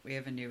we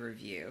have a new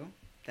review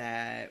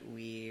that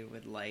we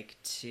would like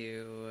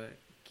to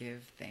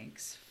give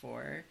thanks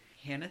for.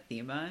 Hannah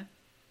Thema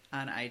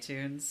on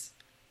iTunes,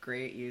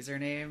 great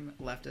username,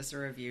 left us a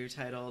review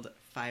titled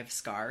 5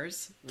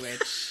 Scars,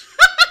 which...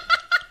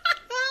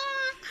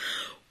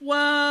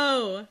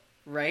 Whoa!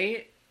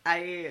 Right?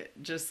 I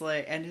just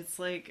like, and it's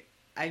like,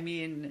 I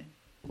mean,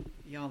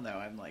 y'all know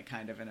I'm like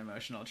kind of an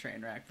emotional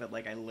train wreck, but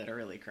like I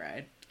literally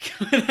cried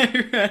when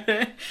I read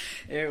it.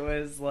 It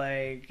was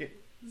like,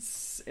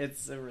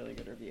 it's a really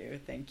good review.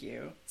 Thank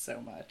you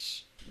so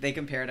much. They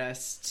compared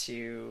us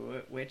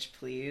to Witch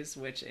Please,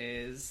 which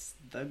is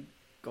the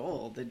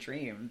goal, the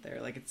dream. They're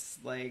like, it's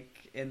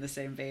like in the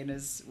same vein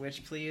as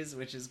Witch Please,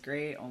 which is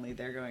great, only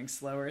they're going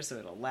slower so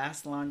it'll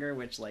last longer,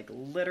 which like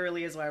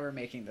literally is why we're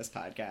making this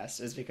podcast,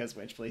 is because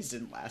Witch Please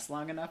didn't last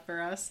long enough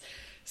for us.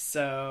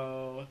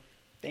 So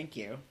thank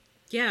you.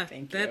 Yeah,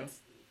 thank you. That's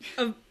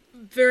a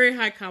very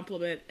high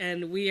compliment,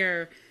 and we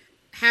are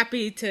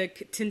happy to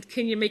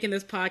continue making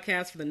this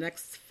podcast for the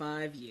next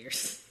 5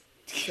 years.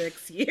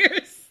 6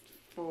 years.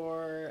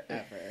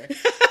 Forever.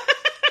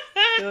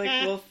 I feel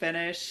like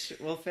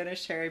we'll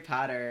finish Harry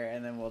Potter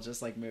and then we'll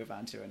just like move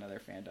on to another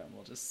fandom.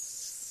 We'll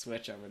just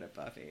switch over to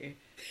Buffy.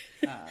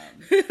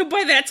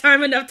 By that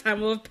time, enough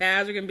time will have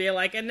passed. We're gonna be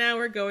like, and now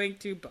we're going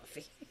to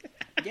Buffy.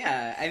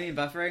 Yeah, I mean,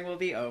 buffering will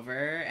be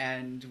over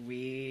and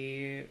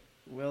we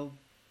will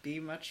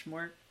be much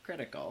more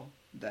critical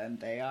than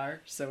they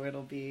are. So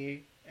it'll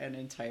be an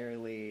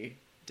entirely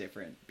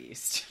different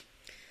beast.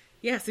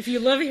 Yes, if you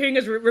love hearing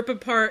us rip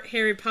apart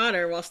Harry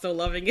Potter while still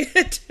loving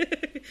it,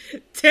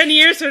 10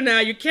 years from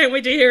now, you can't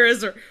wait to hear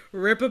us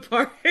rip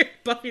apart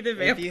Buffy the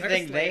Vampire Slayer. If you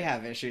think they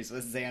have issues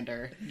with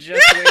Xander,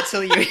 just wait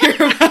till you hear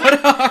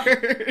about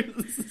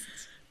ours.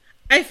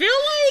 I feel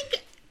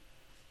like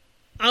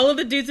all of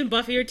the dudes in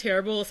Buffy are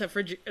terrible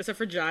except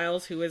for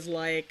Giles, who is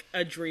like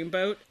a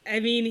dreamboat.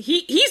 I mean,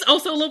 he's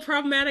also a little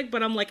problematic,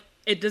 but I'm like,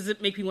 it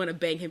doesn't make me want to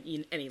bang him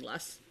any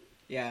less.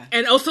 Yeah.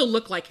 And also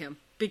look like him.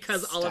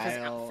 Because Style all of his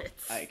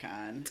outfits.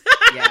 Icon.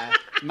 Yeah.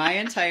 My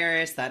entire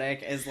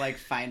aesthetic is like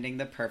finding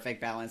the perfect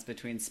balance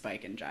between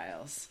Spike and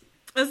Giles.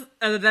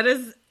 That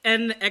is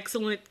an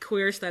excellent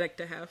queer aesthetic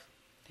to have.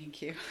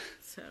 Thank you.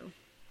 So.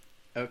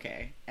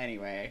 Okay.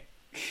 Anyway.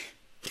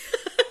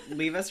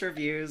 Leave us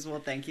reviews. We'll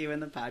thank you in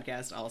the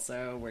podcast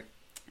also. We're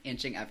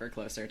inching ever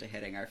closer to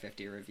hitting our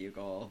 50 review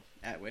goal,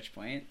 at which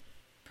point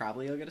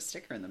probably you'll get a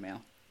sticker in the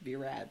mail. Be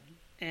rad.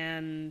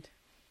 And...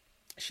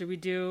 should we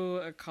do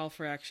a call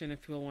for action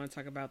if people want to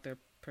talk about their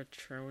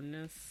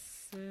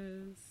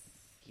Patronuses?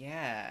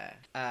 Yeah.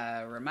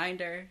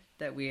 Reminder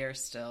that we are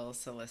still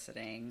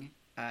soliciting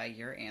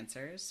your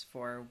answers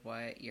for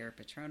what your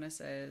Patronus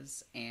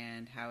is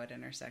and how it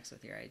intersects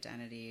with your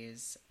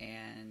identities,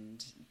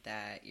 and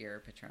that your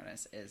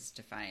Patronus is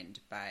defined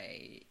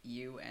by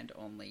you and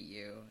only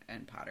you,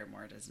 and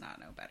Pottermore does not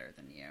know better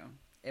than you.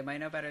 It might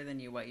know better than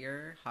you what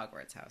your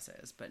Hogwarts house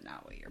is, but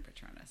not what your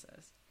Patronus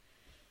is.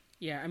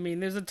 Yeah, I mean,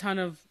 there's a ton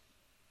of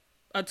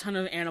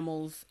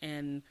animals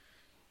and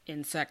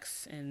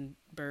insects and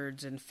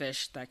birds and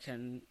fish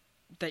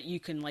that you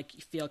can like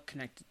feel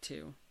connected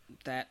to,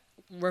 that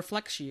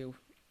reflects you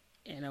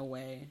in a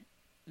way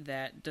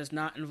that does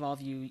not involve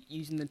you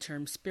using the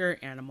term spirit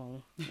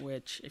animal,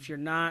 which if you're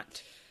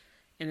not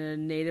in a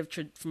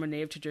from a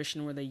native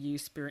tradition where they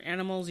use spirit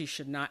animals, you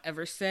should not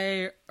ever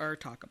say or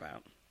talk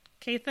about.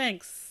 Okay,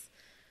 thanks.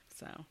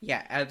 So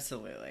yeah,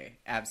 absolutely.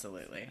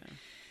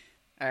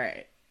 All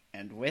right.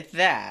 And with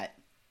that...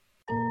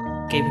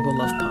 gay people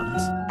love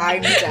puns.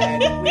 I'm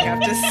dead. We have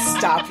to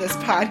stop this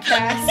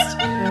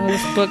podcast.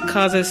 This book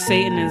causes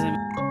Satanism.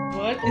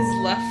 What is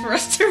left for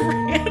us to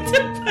rant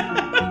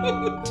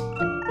about?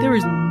 There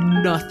is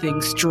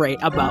nothing straight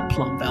about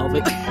Plum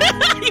Velvet.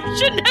 You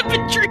shouldn't have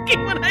been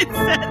drinking when I said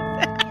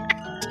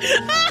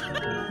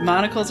that.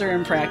 Monocles are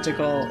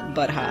impractical,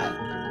 but hot.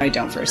 I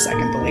don't for a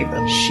second believe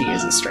that she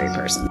is a straight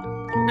person.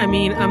 I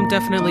mean, I'm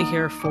definitely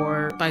here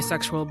for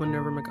bisexual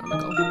Minerva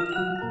McGonagall.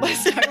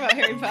 Let's talk about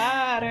Harry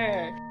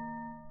Potter.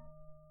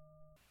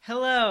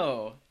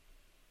 Hello,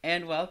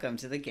 and welcome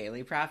to the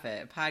Gaily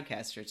Prophet,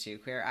 podcast for two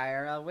queer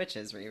IRL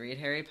witches reread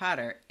Harry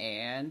Potter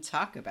and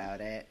talk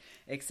about it.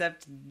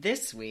 Except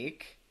this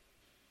week,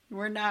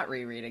 we're not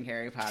rereading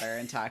Harry Potter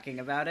and talking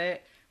about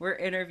it. We're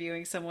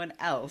interviewing someone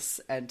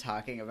else and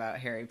talking about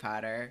Harry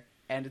Potter,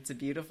 and it's a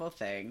beautiful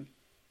thing.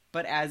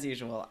 But as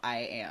usual, I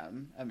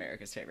am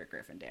America's favorite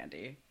Griffin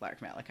dandy,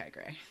 Lark Malachi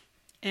Gray.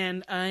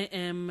 And I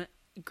am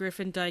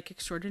Griffin Dyke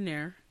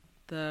extraordinaire,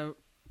 the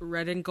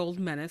red and gold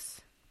menace,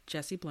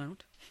 Jessie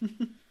Blount.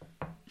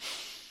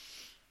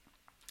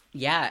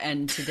 Yeah,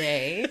 and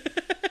today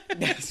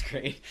that's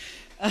great.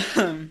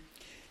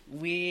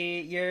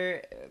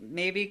 You're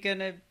maybe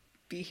gonna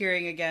be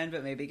hearing again,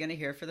 but maybe gonna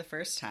hear for the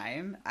first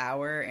time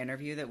our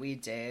interview that we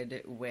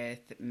did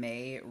with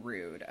May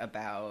Rude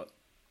about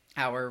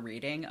our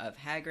reading of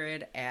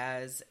Hagrid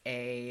as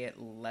a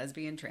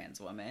lesbian trans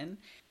woman.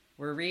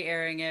 We're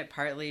re-airing it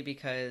partly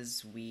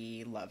because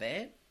we love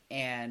it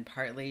and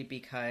partly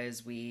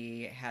because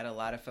we had a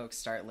lot of folks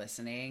start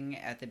listening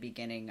at the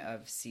beginning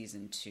of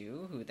season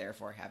 2, who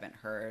therefore haven't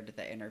heard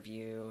the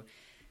interview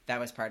that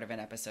was part of an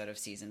episode of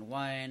season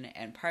 1,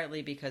 and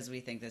partly because we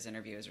think this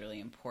interview is really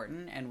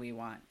important and we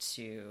want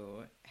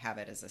to have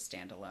it as a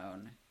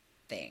standalone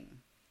thing.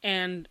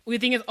 And we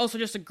think it's also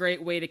just a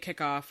great way to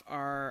kick off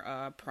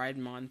our Pride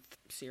Month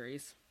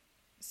series.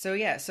 So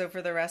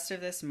for the rest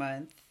of this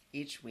month,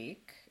 each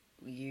week,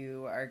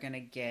 you are going to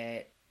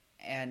get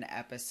an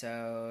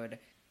episode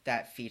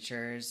that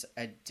features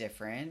a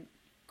different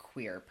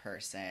queer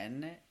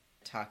person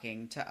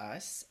talking to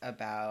us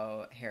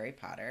about Harry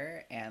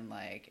Potter, and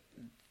like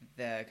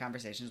the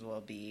conversations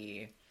will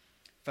be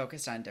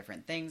focused on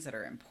different things that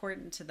are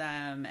important to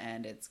them,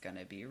 and it's going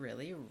to be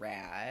really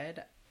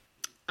rad.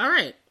 All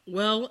right.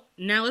 Well,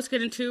 now let's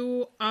get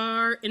into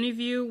our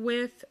interview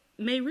with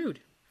May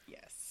Rude.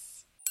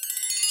 Yes.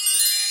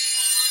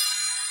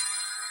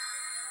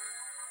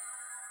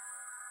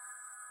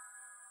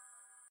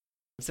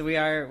 So we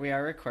are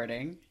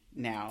recording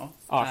now.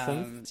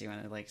 Awesome. Do you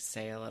want to like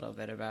say a little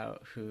bit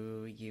about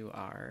who you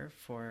are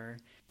for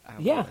our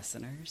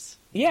listeners?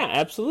 Yeah,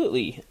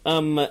 absolutely.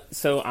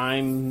 So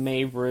I'm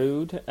May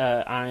Rude.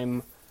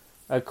 I'm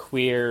a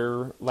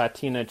queer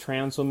Latina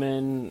trans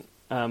woman.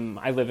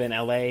 I live in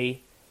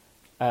LA.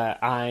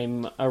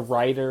 I'm a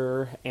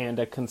writer and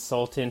a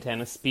consultant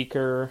and a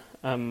speaker,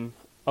 a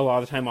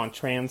lot of the time on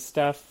trans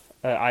stuff.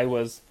 I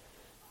was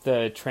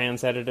the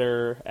trans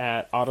editor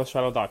at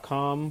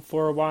autostraddle.com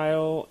for a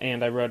while,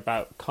 and I wrote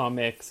about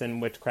comics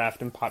and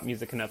witchcraft and pop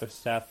music and other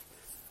stuff.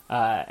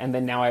 And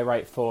then now I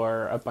write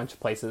for a bunch of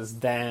places,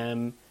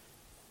 Them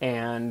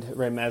and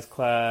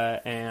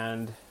Remezcla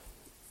and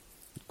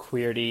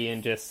Queerty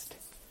and just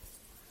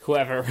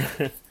whoever.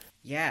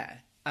 Yeah.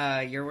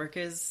 Your work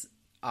is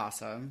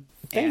awesome.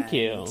 Thank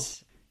you.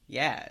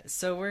 Yeah.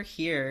 So we're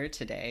here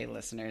today,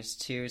 listeners,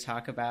 to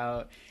talk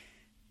about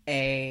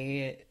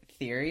a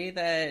theory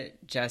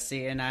that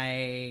Jesse and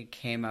I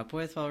came up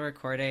with while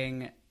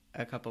recording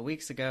a couple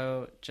weeks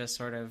ago, just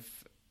sort of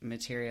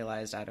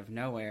materialized out of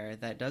nowhere,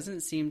 that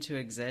doesn't seem to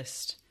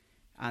exist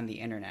on the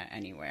internet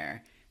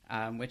anywhere,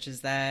 which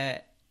is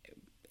that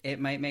it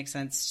might make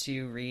sense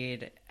to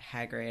read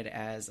Hagrid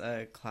as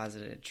a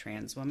closeted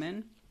trans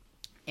woman.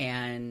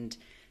 And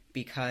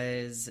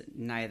because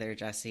neither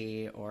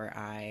Jesse or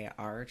I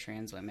are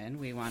trans women,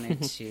 we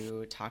wanted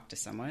to talk to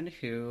someone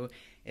who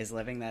is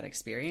living that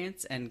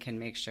experience and can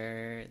make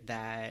sure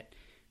that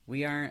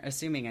we aren't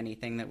assuming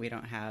anything that we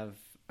don't have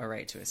a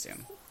right to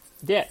assume.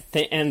 Yeah,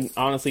 and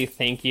honestly,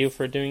 thank you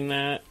for doing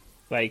that.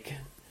 Like,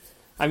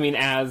 I mean,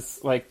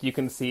 as, like, you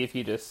can see if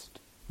you just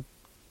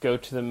go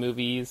to the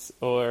movies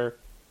or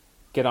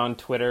get on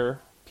Twitter,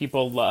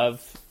 people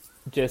love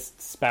just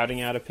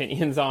spouting out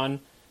opinions on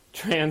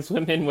trans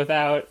women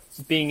without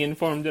being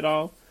informed at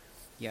all.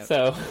 Yep.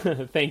 So,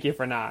 thank you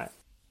for not.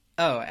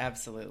 Oh,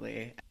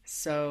 absolutely.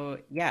 So,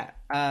 yeah,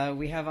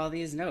 we have all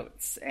these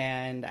notes,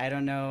 and I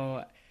don't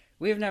know,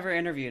 we've never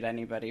interviewed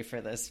anybody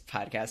for this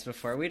podcast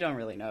before. We don't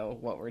really know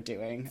what we're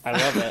doing. I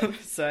love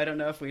it. So I don't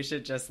know if we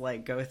should just,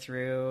 like, go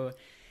through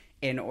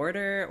in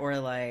order or,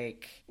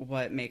 like,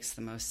 what makes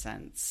the most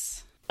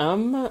sense.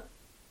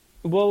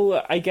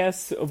 Well, I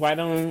guess, why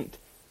don't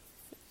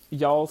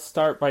y'all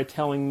start by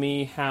telling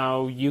me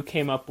how you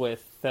came up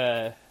with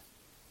the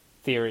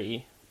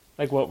theory?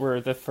 Like, what were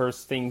the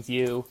first things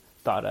you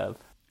thought of?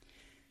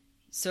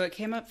 So it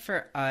came up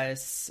for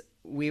us.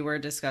 We were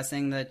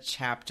discussing the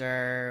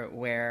chapter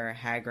where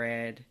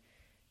Hagrid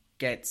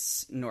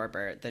gets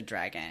Norbert, the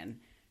dragon,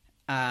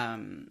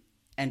 and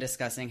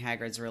discussing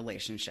Hagrid's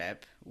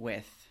relationship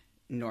with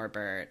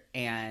Norbert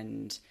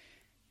and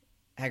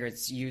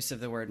Hagrid's use of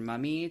the word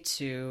mummy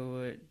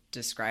to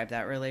describe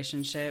that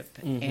relationship.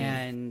 Mm-hmm.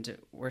 And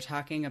we're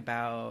talking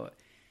about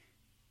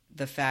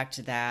the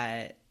fact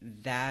that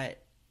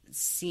that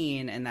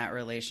scene in that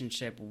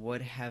relationship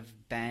would have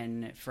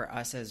been, for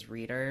us as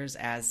readers,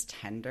 as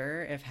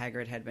tender if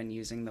Hagrid had been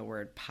using the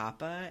word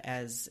papa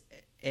as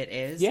it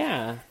is.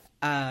 Yeah.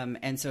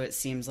 And so it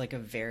seems like a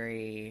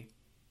very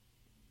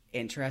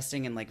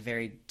interesting and, like,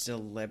 very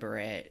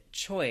deliberate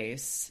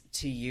choice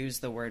to use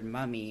the word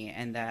mummy,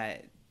 and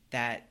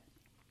that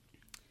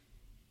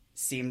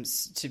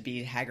seems to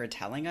be Hagrid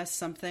telling us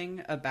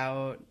something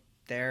about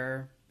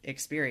their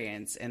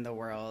experience in the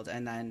world.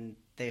 And then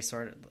they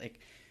sort of,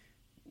 like,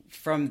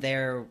 from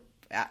there,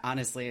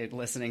 honestly,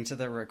 listening to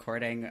the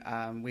recording,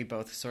 we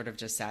both sort of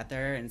just sat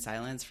there in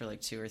silence for like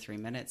 2 or 3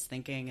 minutes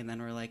thinking, and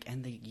then we're like,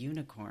 and the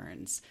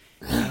unicorns,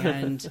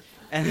 and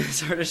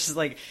sort of just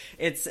like,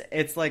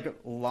 it's like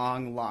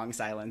long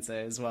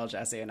silences while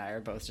Jesse and I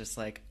are both just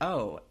like,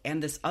 oh,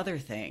 and this other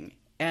thing,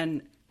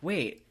 and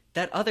wait,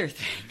 that other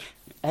thing.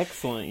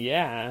 Excellent.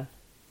 Yeah.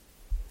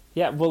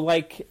 Well,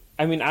 like,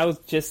 I mean, I was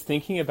just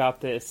thinking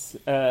about this,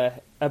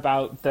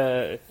 about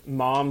the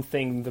mom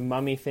thing, the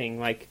mummy thing,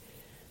 like,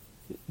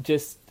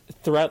 just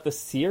throughout the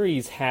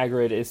series,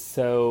 Hagrid is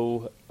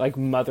so, like,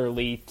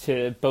 motherly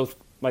to both,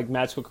 like,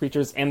 magical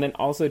creatures and then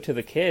also to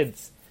the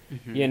kids.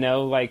 Mm-hmm. You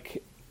know,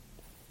 like,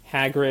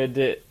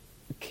 Hagrid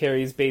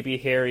carries baby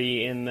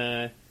Harry in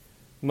the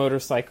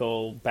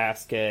motorcycle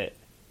basket,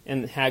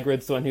 and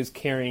Hagrid's the one who's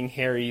carrying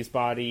Harry's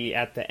body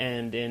at the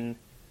end in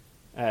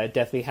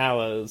Deathly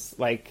Hallows.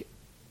 Like,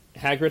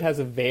 Hagrid has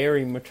a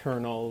very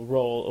maternal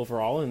role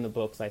overall in the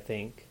books, I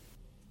think.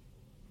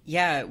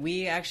 Yeah,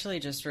 we actually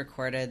just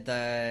recorded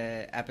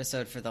the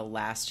episode for the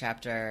last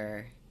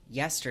chapter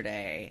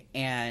yesterday,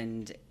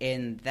 and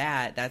in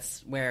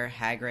that's where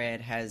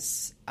Hagrid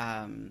has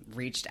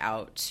reached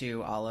out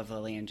to all of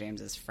Lily and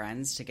James's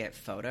friends to get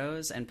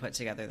photos and put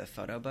together the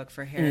photo book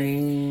for Harry.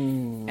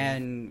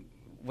 And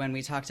when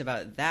we talked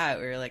about that,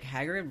 we were like,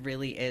 Hagrid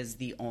really is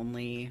the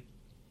only,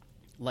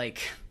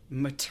 like,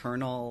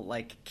 maternal,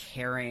 like,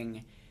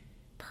 caring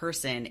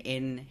person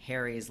in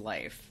Harry's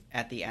life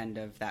at the end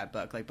of that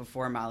book. Like,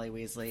 before Molly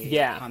Weasley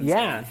comes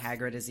in,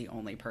 Hagrid is the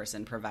only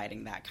person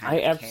providing that kind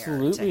of care. I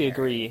absolutely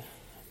agree.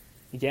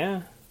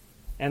 Yeah.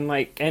 And,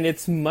 like, and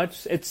it's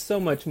so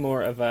much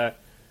more of a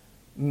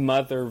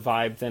mother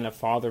vibe than a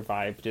father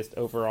vibe, just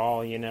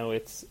overall, you know.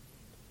 It's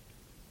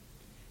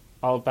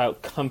all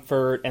about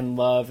comfort and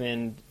love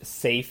and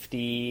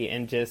safety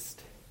and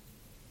just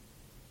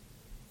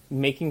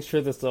making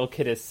sure this little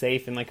kid is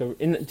safe, and, like,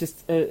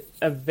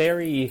 a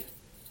very...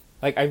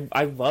 Like,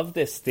 I love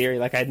this theory.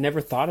 Like, I'd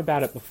never thought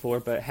about it before,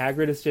 but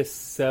Hagrid is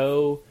just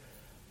so,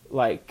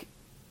 like,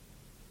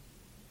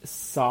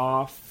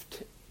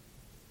 soft,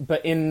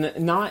 but I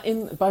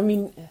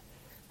mean,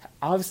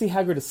 obviously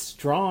Hagrid is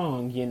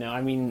strong, you know?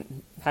 I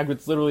mean,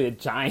 Hagrid's literally a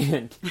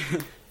giant.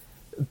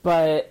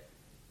 But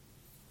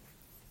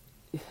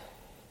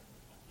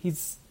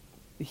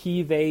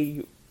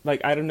they,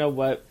 like, I don't know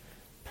what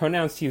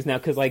pronouns to use now,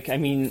 because, like, I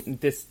mean,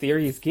 this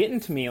theory is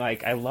getting to me.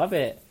 Like, I love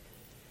it.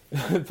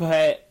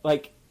 But,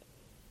 like,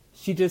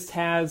 she just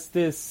has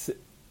this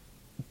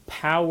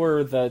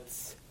power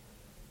that's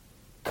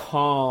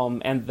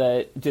calm and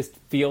that just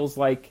feels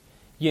like,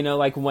 you know,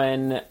 like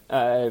when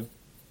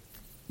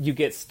you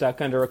get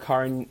stuck under a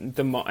car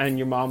and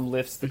your mom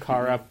lifts the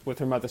car up with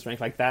her mother's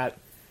strength. Like, that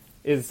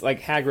is, like,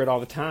 Hagrid all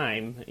the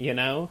time, you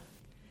know?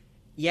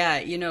 Yeah,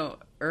 you know,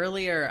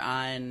 earlier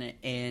on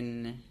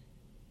in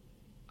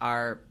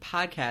our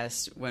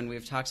podcast, when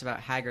we've talked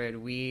about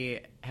Hagrid, we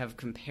have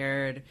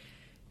compared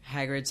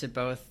Hagrid to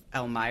both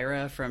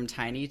Elmira from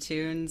Tiny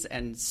Toons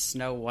and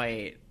Snow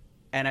White,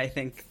 and I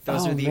think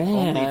those are the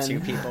only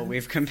two people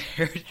we've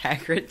compared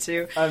Hagrid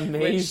to.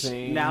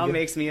 Amazing. Which now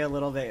makes me a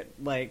little bit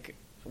like,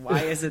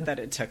 why is it that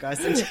it took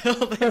us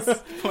until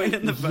this point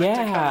in the book to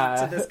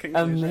come to this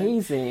conclusion?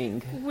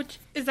 Amazing. Which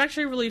is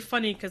actually really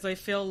funny, because I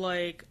feel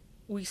like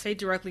we say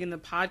directly in the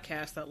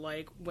podcast that,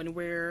 like, when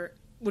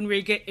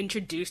we get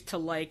introduced to,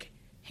 like,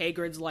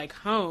 Hagrid's, like,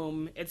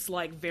 home, it's,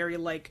 like, very,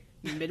 like,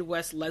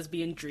 Midwest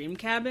lesbian dream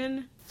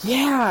cabin.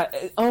 Yeah.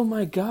 Oh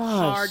my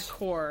gosh.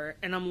 Hardcore.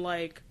 And I'm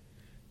like,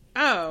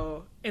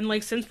 oh. And,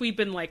 like, since we've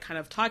been, like, kind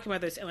of talking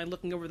about this and, like,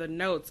 looking over the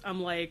notes,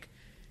 I'm like,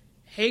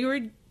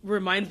 Hagrid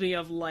reminds me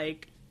of,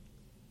 like,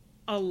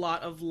 a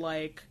lot of,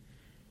 like,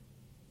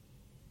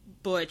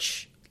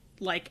 butch,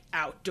 like,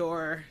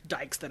 outdoor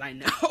dykes that I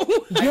know.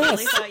 I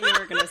really thought you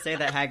were going to say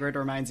that Hagrid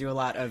reminds you a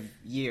lot of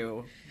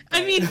you.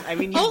 I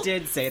mean, you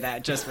did say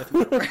that just with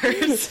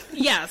words.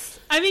 Yes.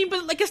 I mean,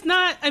 but, like, it's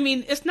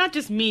not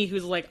just me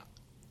who's, like,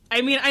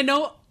 I mean, I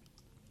know,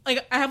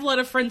 like, I have a lot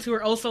of friends who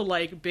are also,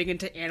 like, big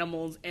into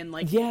animals and,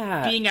 like,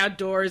 being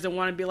outdoors and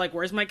want to be like,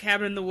 where's my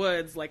cabin in the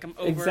woods? Like, I'm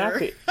over.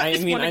 Exactly. I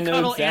mean, I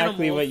know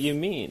exactly animals. What you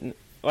mean.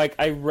 Like,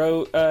 I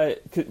wrote,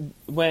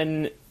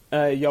 when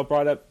y'all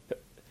brought up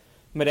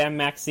Madame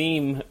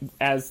Maxime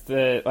as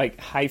the,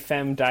 like, high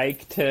femme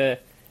dyke to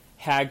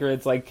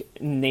Hagrid's, like,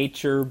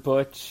 nature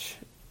butch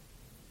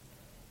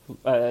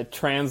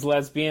trans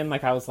lesbian,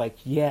 like, I was like,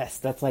 yes,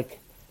 that's, like,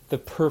 the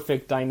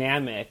perfect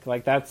dynamic.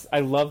 Like, I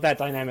love that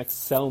dynamic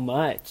so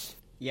much.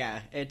 Yeah,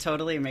 it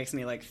totally makes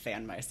me, like,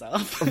 fan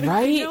myself.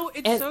 Right? No,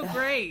 it's so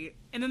great.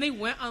 And then they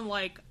went on,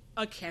 like,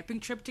 a camping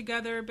trip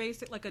together,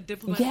 basically, like a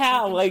diplomatic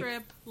camping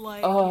trip.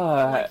 Like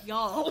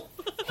y'all.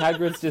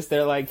 Hagrid's just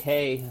there like,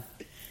 hey,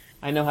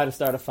 I know how to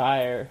start a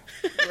fire.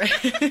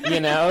 You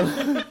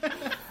know?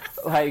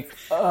 Like,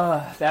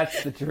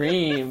 that's the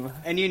dream.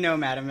 And you know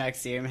Madame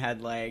Maxime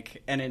had,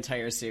 like, an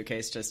entire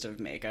suitcase just of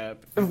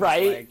makeup.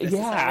 Right? Like, this is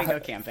how we go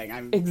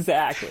camping.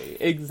 Exactly.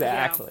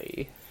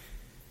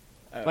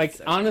 Yeah. Like,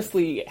 so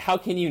honestly, good. How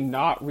can you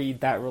not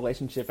read that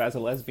relationship as a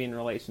lesbian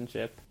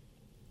relationship?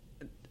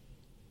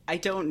 I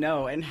don't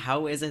know. And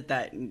how is it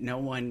that no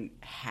one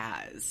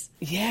has?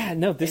 Yeah,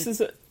 no, this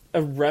is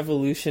a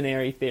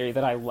revolutionary theory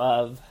that I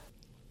love.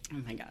 Oh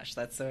my gosh,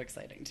 that's so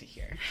exciting to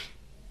hear.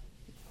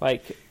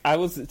 Like, I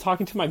was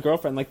talking to my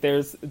girlfriend, like,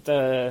 there's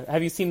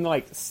have you seen,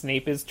 like,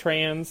 Snape is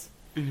trans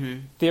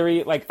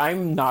theory? Like,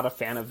 I'm not a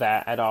fan of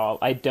that at all.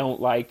 I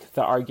don't like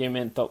the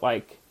argument that,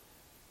 like,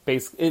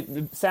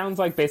 it sounds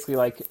like basically,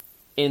 like,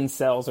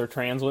 incels or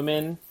trans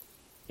women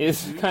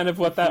is kind of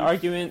what that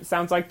argument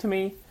sounds like to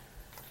me.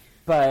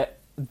 But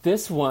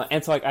this one,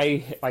 and so,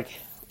 like,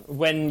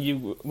 when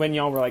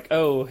y'all were like,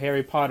 oh,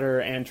 Harry Potter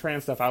and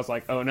trans stuff, I was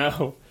like, oh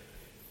no.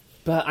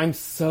 But I'm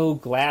so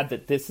glad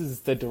that this is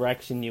the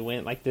direction you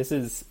went. Like, this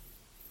is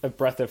a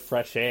breath of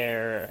fresh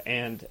air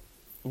and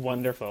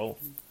wonderful.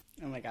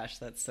 Oh my gosh,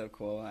 that's so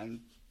cool.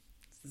 I'm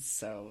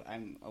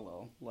a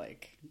little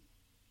like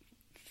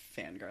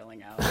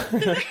fangirling out.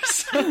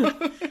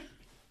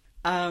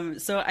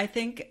 So I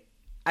think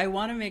I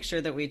want to make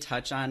sure that we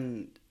touch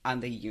on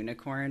the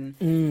unicorn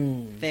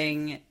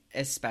thing,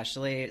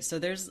 especially. So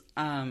there's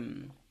a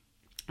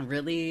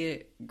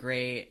really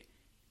great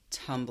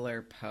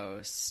Tumblr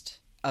post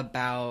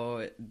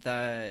about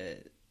the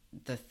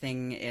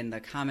thing in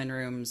the common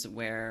rooms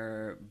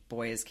where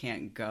boys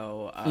can't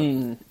go up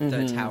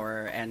the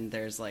tower, and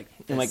there's like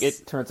this... and like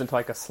it turns into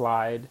like a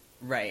slide,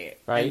 right?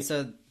 And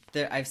so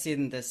I've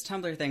seen this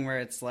Tumblr thing where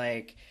it's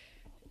like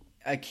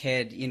a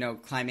kid, you know,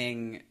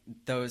 climbing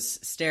those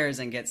stairs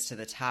and gets to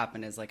the top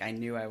and is like, I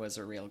knew I was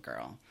a real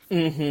girl.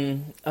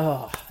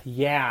 Oh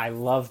yeah, I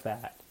love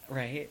that.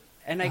 Right.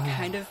 And I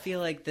kind of feel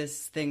like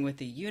this thing with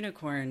the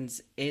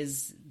unicorns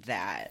is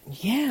that.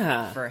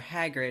 Yeah. For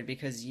Hagrid,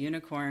 because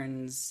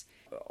unicorns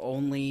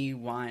only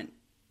want,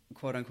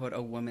 quote unquote,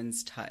 a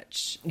woman's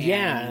touch.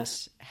 Yeah. And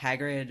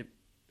Hagrid,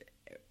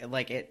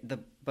 the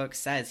book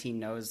says she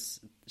knows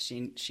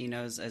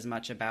as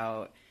much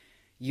about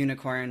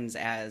unicorns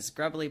as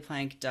Grubbly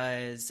Plank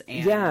does.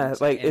 And yeah,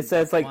 like it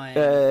says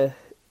like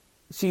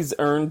she's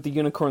earned the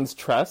unicorn's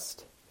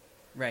trust.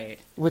 Right.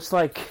 Which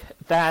like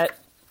that...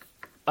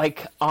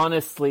 like,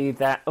 honestly,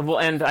 that... well,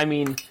 and, I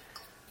mean,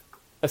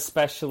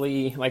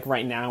 especially, like,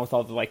 right now with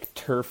all the, like,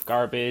 turf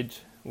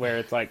garbage, where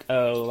it's like,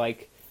 oh,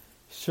 like,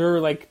 sure,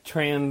 like,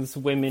 trans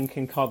women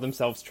can call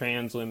themselves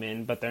trans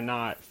women, but they're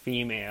not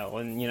female,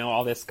 and, you know,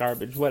 all this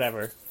garbage,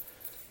 whatever.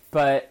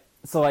 But,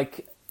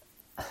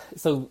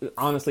 so,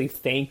 honestly,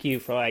 thank you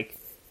for, like,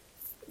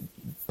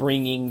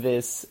 bringing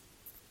this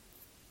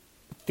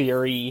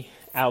theory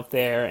out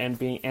there and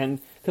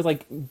because,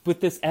 like,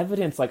 with this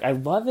evidence, like, I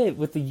love it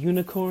with the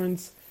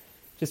unicorns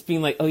just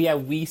being like, oh, yeah,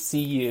 we see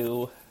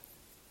you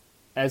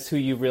as who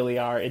you really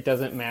are. It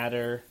doesn't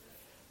matter,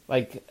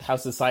 like, how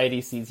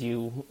society sees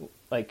you.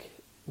 Like,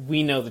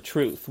 we know the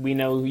truth. We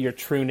know your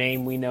true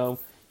name. We know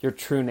your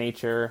true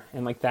nature.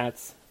 And, like,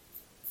 that's...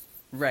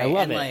 right. I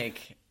love and, it.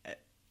 like,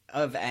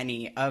 of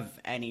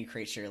any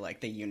creature,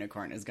 like, the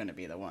unicorn is going to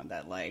be the one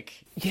that, like...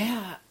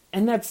 yeah,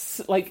 and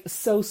that's, like,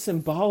 so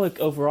symbolic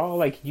overall.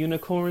 Like,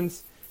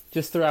 unicorns...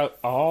 just throughout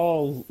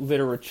all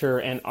literature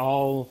and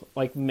all,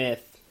 like,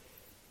 myth.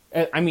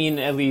 I mean,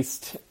 at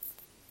least,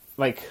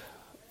 like,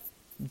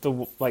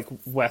 the, like,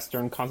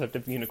 Western concept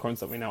of unicorns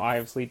that we know. I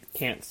obviously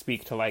can't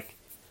speak to, like,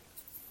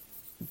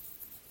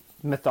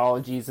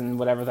 mythologies and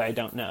whatever that I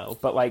don't know.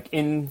 But, like,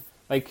 in,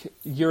 like,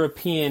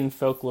 European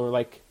folklore,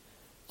 like,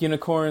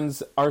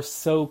 unicorns are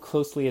so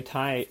closely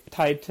tied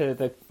to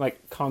the,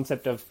 like,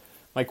 concept of,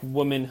 like,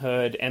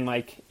 womanhood and,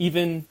 like,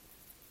 even...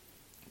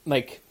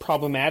 like,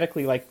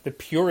 problematically, like, the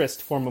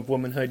purest form of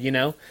womanhood, you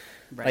know?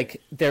 Right.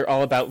 Like, they're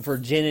all about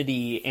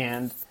virginity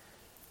and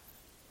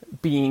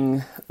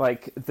being,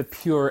 like, the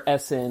pure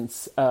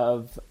essence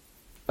of,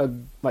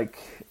 like,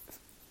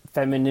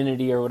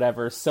 femininity or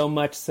whatever, so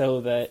much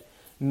so that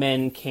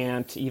men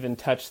can't even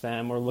touch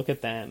them or look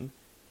at them.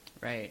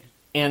 Right.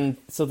 And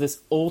so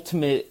this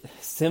ultimate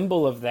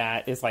symbol of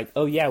that is like,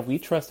 oh, yeah, we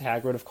trust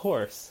Hagrid, of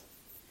course.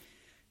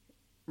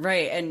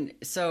 Right, and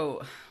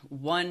so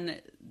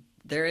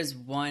there is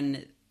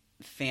one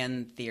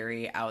fan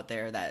theory out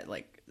there that,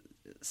 like,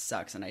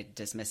 sucks, and I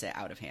dismiss it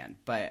out of hand,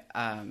 but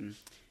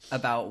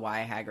about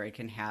why Hagrid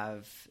can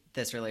have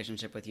this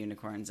relationship with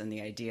unicorns, and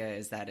the idea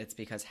is that it's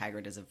because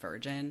Hagrid is a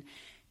virgin,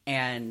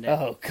 and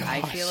oh, gosh.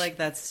 I feel like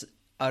that's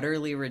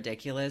utterly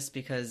ridiculous,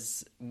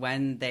 because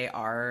when they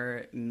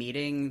are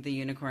meeting the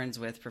unicorns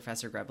with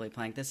Professor Grubbly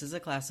Plank, this is a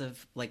class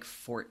of, like,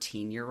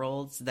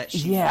 14-year-olds that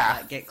she will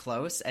not get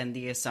close, and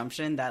the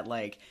assumption that,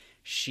 like,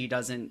 she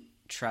doesn't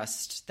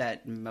trust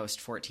that most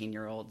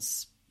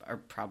 14-year-olds are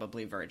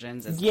probably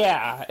virgins.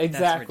 Yeah,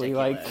 exactly.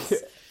 Like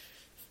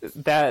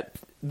that.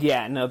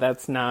 Yeah, no,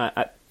 that's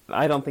not.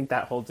 I don't think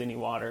that holds any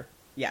water.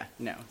 Yeah,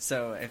 no.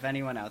 So if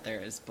anyone out there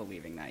is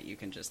believing that, you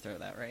can just throw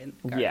that right in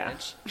the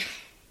garbage. Yeah.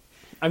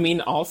 I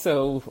mean,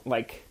 also,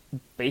 like,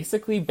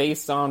 basically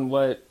based on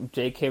what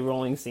J.K.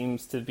 Rowling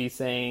seems to be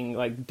saying,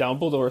 like,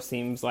 Dumbledore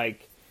seems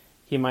like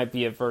he might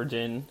be a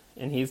virgin,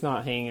 and he's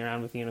not hanging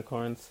around with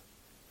unicorns.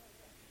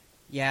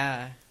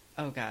 Yeah.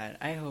 Oh, God.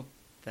 I hope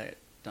that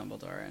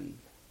Dumbledore and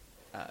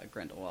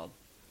Grindelwald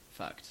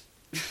fucked.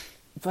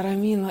 But I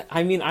mean,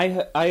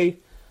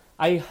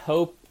 I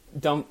hope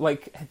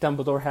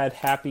Dumbledore had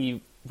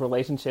happy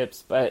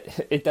relationships, but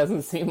it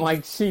doesn't seem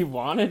like she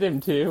wanted him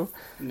to.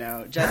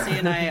 No, Jesse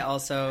and I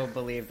also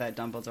believe that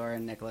Dumbledore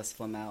and Nicholas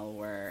Flamel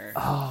were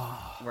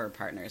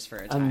partners for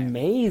a time.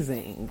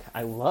 Amazing.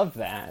 I love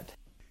that.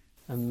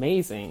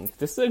 Amazing.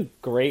 This is a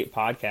great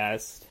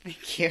podcast.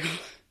 Thank you.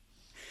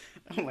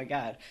 Oh my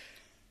God.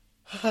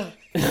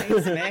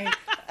 Thanks, May.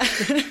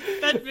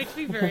 That makes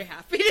me very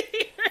happy to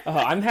hear. Oh,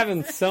 I'm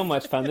having so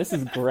much fun. This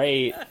is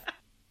great.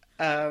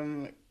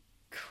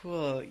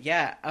 Cool.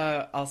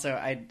 Yeah. Also,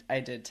 I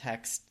did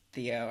text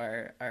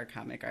Theo, our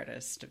comic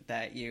artist,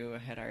 that you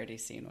had already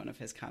seen one of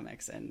his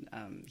comics, and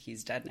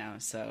he's dead now,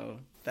 so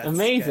that's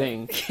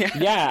amazing. Yeah.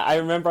 Yeah, I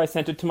remember I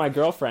sent it to my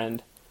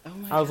girlfriend. Oh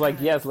my I was God.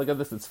 like, yes, look at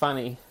this, it's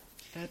funny.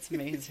 That's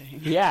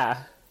amazing.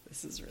 Yeah.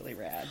 This is really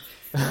rad.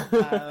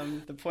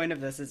 The point of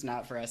this is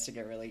not for us to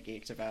get really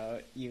geeked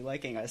about you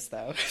liking us,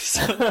 though.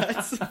 So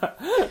that's...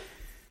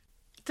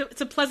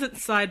 It's a pleasant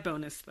side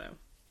bonus, though.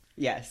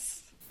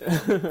 Yes.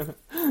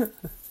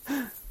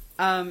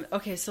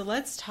 Okay, so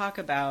let's talk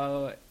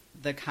about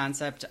the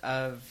concept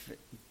of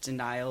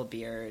denial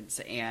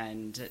beards.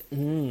 And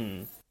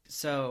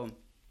so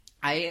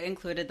I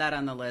included that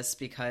on the list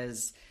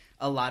because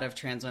a lot of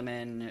trans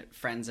women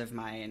friends of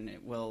mine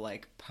will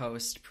like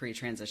post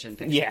pre-transition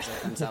pictures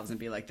of themselves and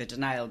be like, the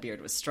denial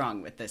beard was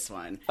strong with this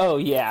one. Oh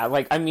yeah,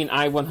 like I mean,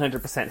 I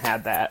 100%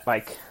 had that.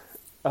 Like,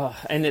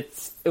 and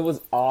it was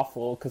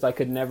awful because I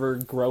could never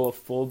grow a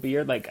full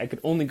beard. Like I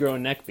could only grow a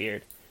neck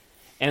beard,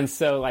 and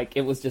so like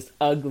it was just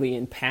ugly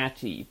and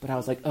patchy. But I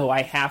was like, oh,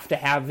 I have to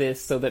have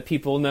this so that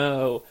people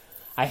know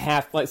I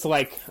have. Like so,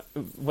 like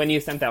when you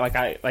sent that, like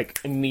I like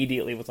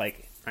immediately was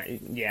like,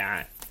 I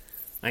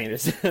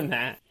understand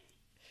that.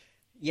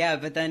 Yeah,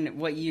 but then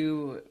what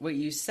you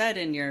said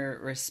in your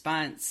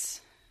response,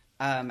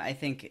 I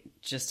think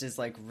just is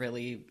like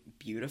really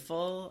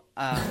beautiful.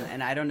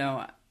 And I don't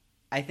know,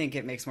 I think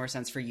it makes more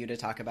sense for you to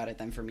talk about it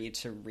than for me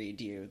to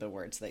read you the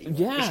words that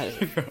you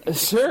wrote.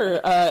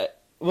 Sure.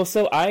 Well,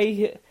 so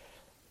I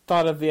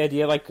thought of the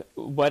idea, like,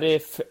 what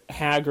if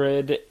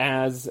Hagrid,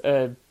 as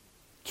a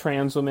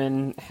trans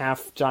woman,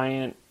 half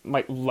giant,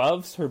 like,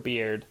 loves her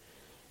beard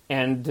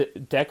and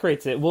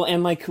decorates it. Well,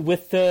 and like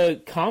with the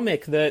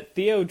comic that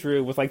Theo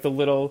drew with like the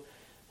little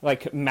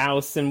like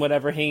mouse and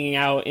whatever hanging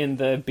out in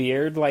the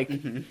beard, like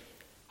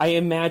I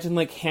imagine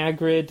like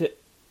Hagrid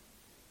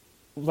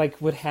like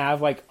would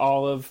have like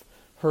all of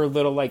her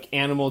little like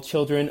animal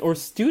children or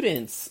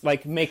students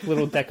like make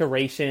little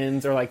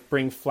decorations or like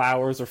bring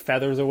flowers or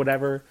feathers or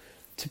whatever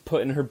to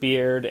put in her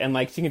beard, and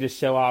like she can just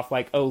show off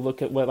like, oh,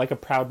 look at what like a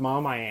proud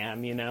mom I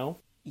am, you know?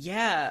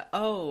 Yeah.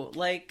 Oh,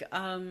 like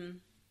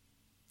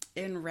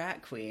in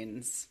Rat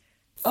Queens.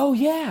 Oh,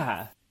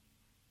 yeah.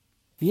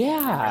 Yeah. I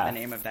don't remember the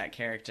name of that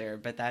character,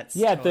 but that's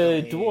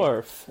the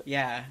dwarf.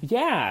 Yeah.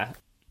 Yeah.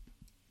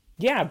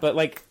 Yeah, but,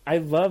 like, I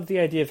love the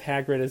idea of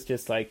Hagrid as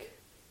just, like,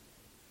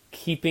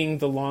 keeping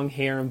the long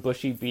hair and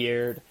bushy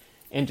beard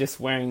and just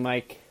wearing,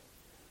 like,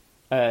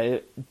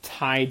 a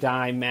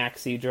tie-dye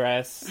maxi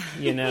dress,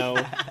 you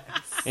know?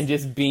 And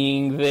just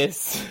being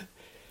this,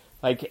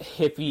 like,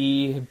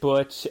 hippie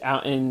butch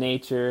out in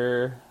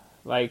nature,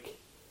 like,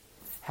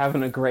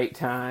 having a great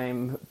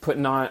time,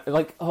 putting on,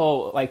 like,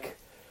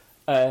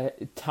 a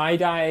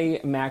tie-dye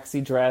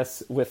maxi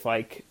dress with,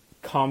 like,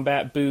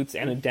 combat boots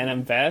and a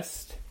denim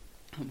vest.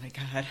 Oh my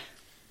God.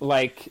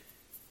 Like,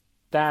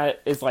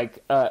 that is,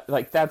 like,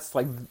 that's,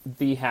 like,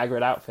 the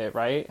Hagrid outfit,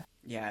 right?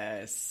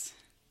 Yes.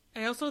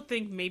 I also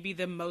think maybe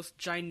the most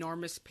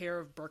ginormous pair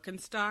of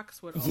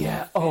Birkenstocks would also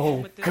Yeah, fit oh,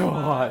 with this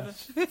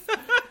gosh. vibe.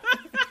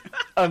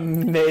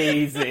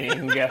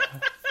 Amazing.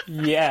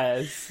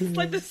 Yes.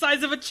 Like the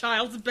size of a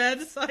child's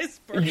bed size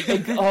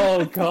Birkenstock.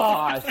 Oh,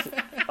 gosh.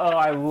 Oh,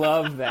 I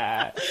love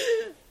that.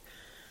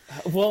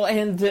 Well,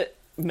 and,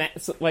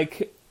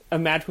 like, a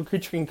magical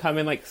creature can come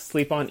and, like,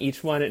 sleep on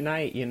each one at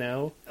night, you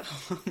know?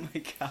 Oh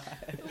my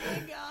God. Oh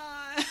my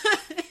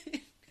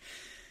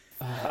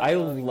God. I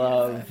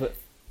love,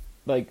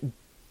 like,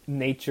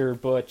 nature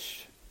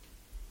butch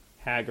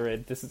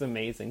Hagrid. This is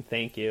amazing.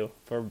 Thank you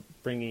for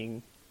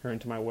bringing her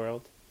into my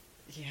world.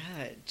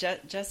 Yeah.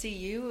 Jesse,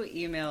 you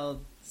emailed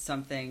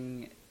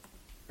something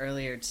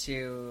earlier,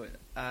 too,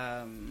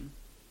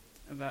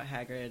 about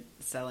Hagrid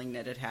selling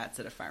knitted hats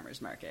at a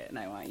farmer's market, and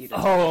I want you to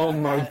talk about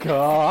my that.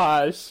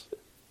 gosh.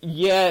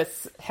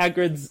 Yes,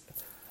 Hagrid's...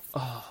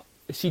 Oh,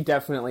 she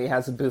definitely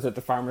has a booth at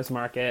the farmer's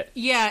market.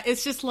 Yeah,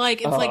 it's just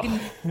like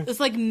it's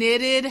like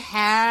knitted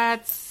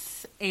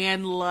hats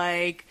and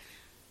like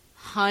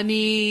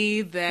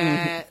honey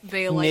that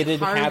they like knitted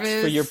harvest.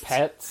 hats for your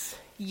pets.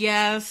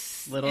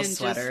 Yes, Little and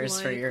sweaters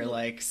just, for like, your,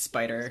 like,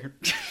 spider.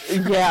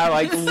 Yeah,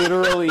 like,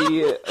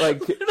 literally,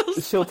 like,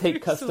 she'll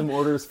take custom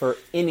orders for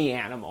any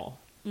animal.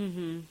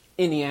 Mm-hmm.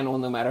 Any animal,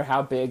 no matter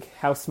how big,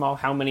 how small,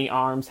 how many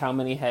arms, how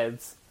many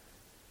heads.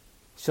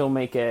 She'll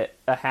make it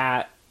a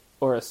hat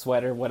or a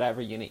sweater,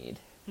 whatever you need.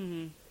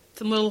 Mm-hmm.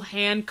 Some little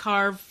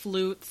hand-carved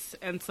flutes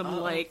and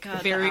some,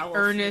 very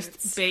earnest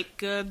flutes. baked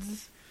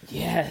goods.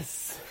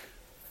 Yes.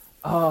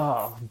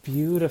 Oh,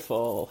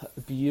 beautiful.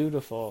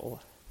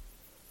 Beautiful.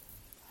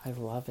 I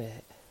love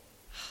it.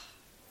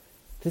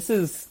 This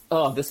is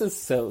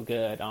so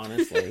good,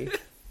 honestly.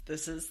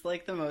 This is,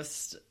 like, the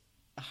most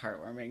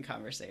heartwarming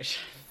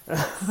conversation.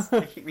 It's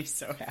making me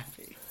so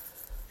happy.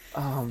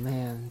 Oh,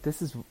 man.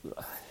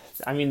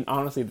 I mean,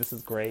 honestly, this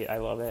is great. I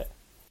love it.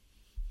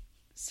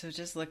 So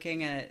just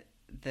looking at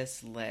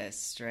this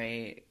list,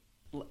 right,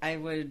 I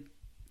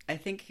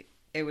think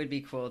it would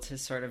be cool to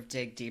sort of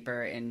dig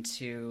deeper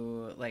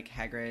into, like,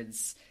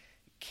 Hagrid's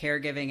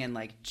caregiving and,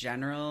 like,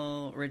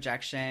 general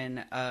rejection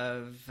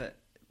of,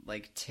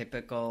 like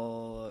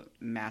typical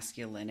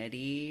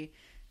masculinity.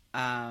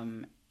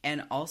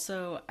 And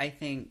also I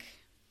think,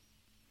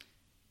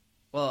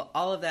 well,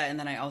 all of that, and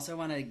then I also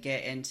want to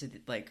get into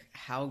like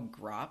how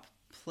Grop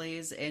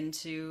plays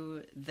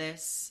into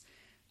this,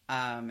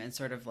 and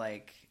sort of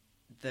like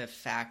the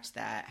fact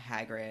that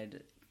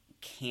Hagrid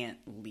can't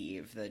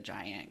leave the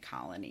giant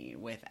colony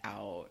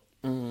without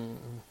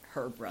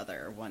her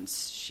brother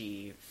once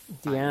she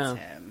finds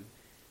him.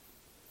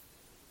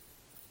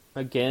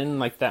 Again,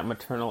 like that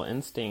maternal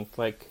instinct,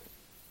 like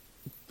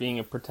being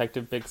a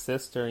protective big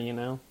sister, you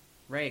know?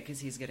 Right, because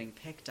he's getting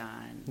picked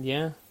on.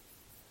 Yeah.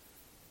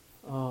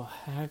 Oh,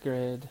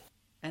 Hagrid.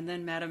 And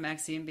then Madame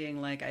Maxime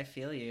being like, I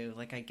feel you.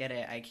 Like, I get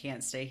it. I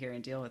can't stay here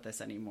and deal with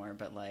this anymore.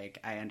 But, like,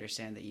 I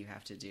understand that you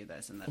have to do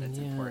this and that it's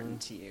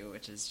important to you,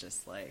 which is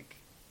just, like,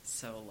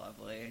 so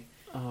lovely.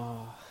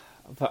 Oh,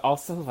 but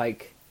also,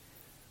 like,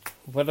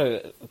 what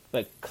a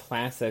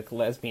classic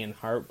lesbian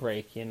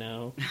heartbreak, you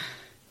know?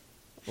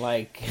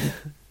 Like,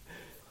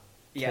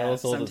 yeah,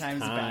 sometimes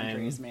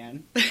boundaries,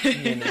 man.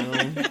 You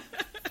know?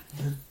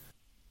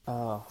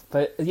 Oh,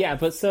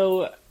 but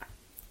so,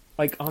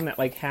 like, on that,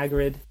 like,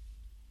 Hagrid,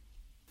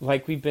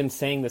 like we've been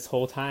saying this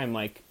whole time,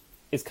 like,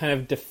 is kind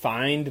of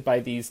defined by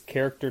these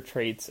character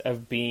traits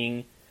of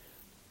being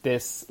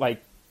this,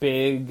 like,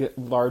 big,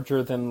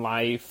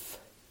 larger-than-life,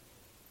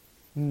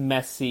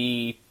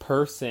 messy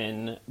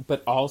person,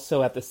 but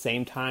also at the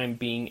same time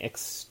being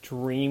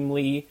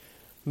extremely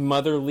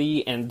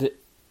motherly and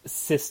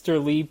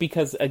sisterly,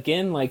 because,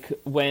 again, like,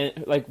 when,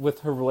 like, with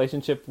her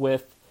relationship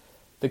with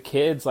the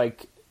kids,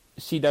 like,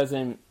 she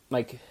doesn't,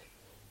 like,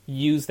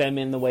 use them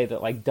in the way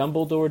that, like,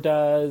 Dumbledore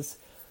does,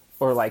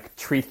 or, like,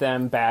 treat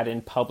them bad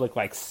in public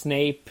like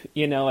Snape,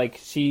 you know, like,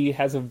 she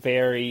has a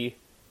very,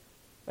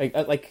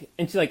 like,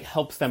 and she, like,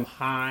 helps them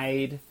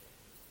hide,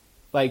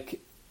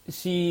 like,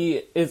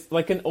 she is,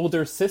 like, an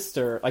older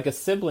sister, like, a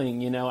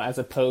sibling, you know, as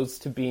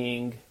opposed to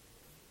being,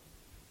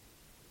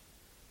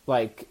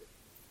 like,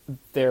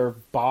 their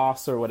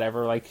boss or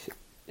whatever. Like,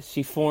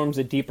 she forms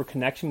a deeper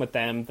connection with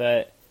them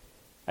that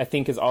I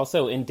think is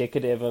also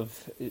indicative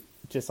of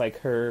just, like,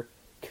 her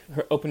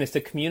openness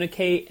to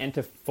communicate and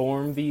to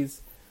form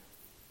these,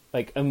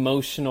 like,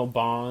 emotional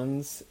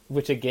bonds,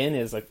 which again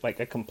is like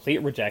a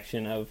complete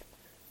rejection of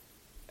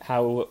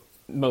how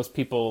most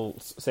people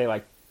say,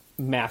 like,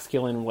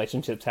 masculine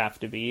relationships have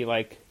to be.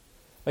 Like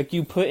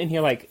you put in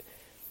here, like,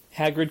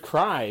 Hagrid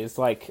cries,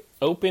 like,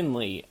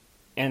 openly,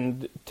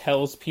 and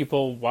tells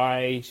people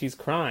why she's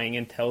crying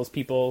and tells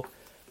people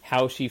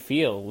how she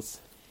feels,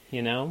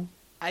 you know?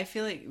 I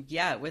feel like,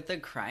 yeah, with the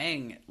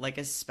crying, like,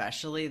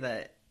 especially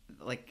that,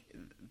 like,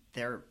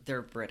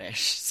 they're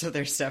British, so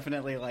there's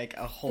definitely, like,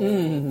 a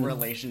whole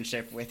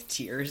relationship with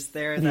tears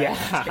there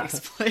that takes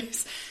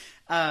place.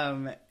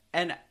 And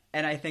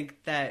I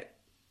think that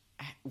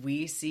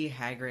we see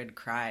Hagrid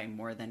cry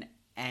more than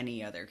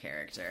any other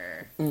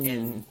character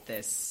in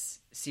this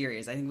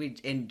series. I think we,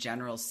 in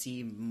general,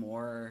 see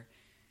more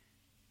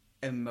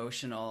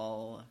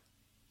emotional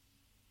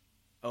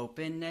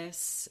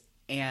openness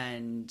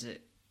and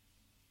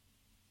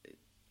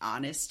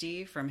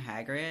honesty from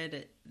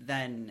Hagrid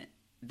than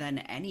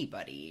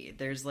anybody.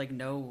 There's, like,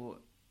 no...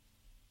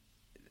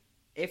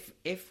 I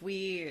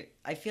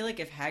feel like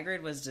if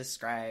Hagrid was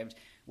described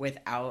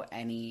without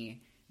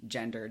any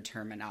gendered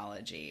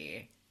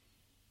terminology,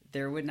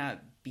 there would not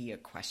be a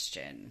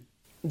question.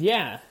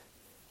 Yeah.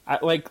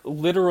 Like,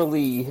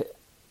 literally,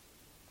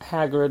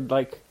 Hagrid,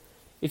 like,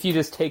 if you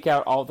just take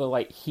out all the,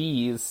 like,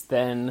 he's,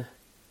 then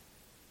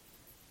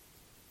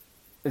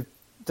it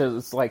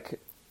does, like,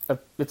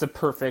 it's a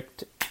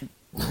perfect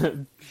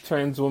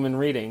trans woman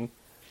reading.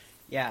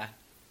 Yeah.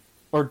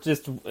 Or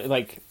just,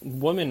 like,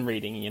 woman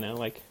reading, you know,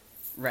 like...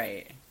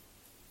 Right.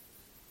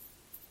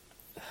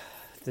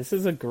 This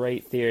is a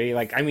great theory.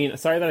 Like, I mean,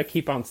 sorry that I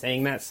keep on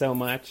saying that so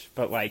much,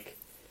 but, like,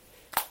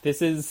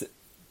 this is...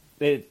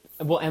 it.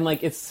 Well, and,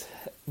 like, it's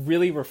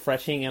really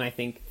refreshing, and I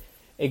think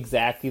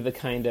exactly the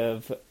kind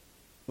of,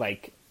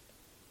 like,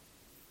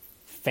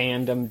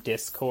 fandom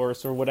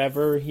discourse or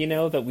whatever, you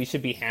know, that we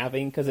should be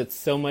having, because it's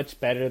so much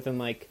better than,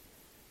 like,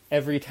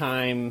 every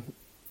time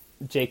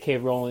J.K.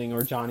 Rowling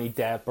or Johnny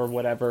Depp or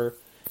whatever,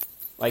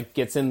 like,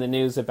 gets in the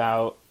news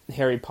about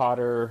Harry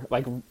Potter,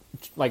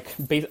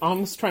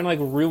 almost trying to, like,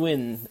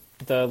 ruin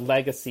the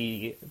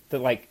legacy that,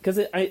 like, because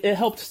it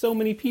helped so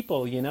many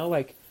people, you know,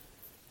 like,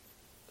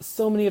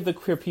 so many of the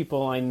queer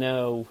people I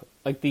know,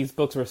 like, these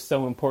books were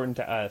so important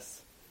to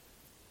us.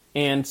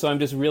 And so I'm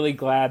just really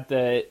glad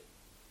that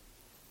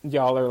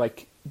y'all are,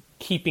 like,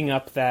 keeping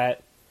up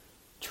that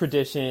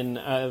tradition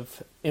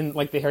of, in,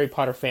 like, the Harry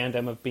Potter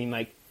fandom of being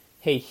like,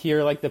 hey, here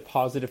are, like, the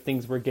positive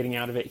things we're getting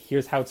out of it.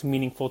 Here's how it's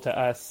meaningful to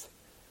us.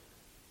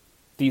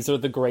 These are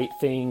the great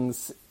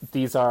things.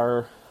 This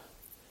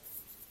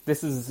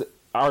is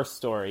our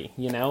story,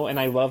 you know? And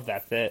I love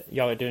that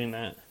y'all are doing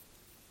that.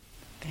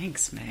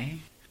 Thanks, May.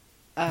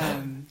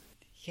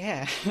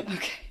 Yeah.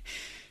 Okay.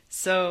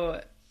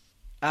 So,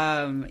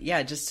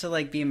 just to,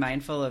 like, be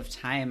mindful of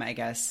time, I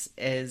guess,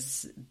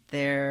 is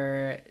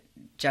there...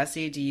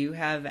 Jesse, do you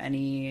have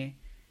any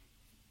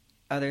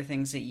other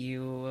things that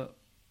you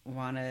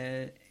want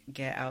to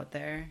get out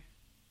there?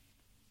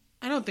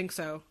 I don't think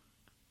so.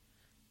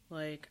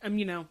 Like,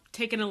 I'm,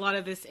 taking a lot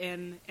of this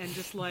in and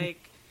just like,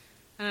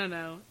 I don't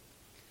know.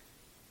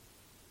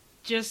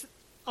 Just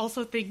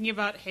also thinking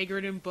about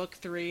Hagrid in book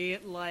 3,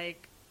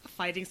 like,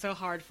 fighting so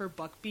hard for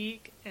Buckbeak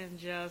and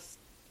just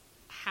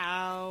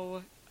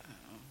how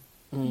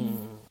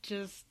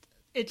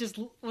it just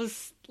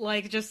was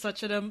like just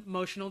such an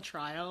emotional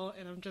trial,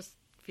 and I'm just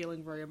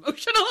feeling very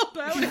emotional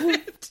about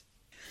it.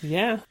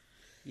 Yeah.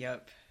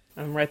 Yep.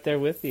 I'm right there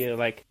with you.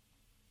 Like,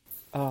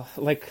 oh,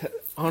 like,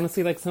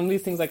 honestly, like, some of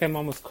these things, like, I'm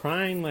almost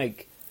crying.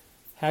 Like,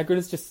 Hagrid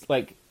is just,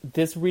 like,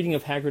 this reading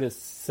of Hagrid is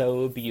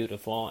so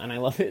beautiful, and I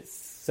love it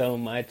so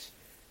much.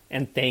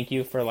 And thank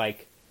you for,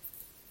 like,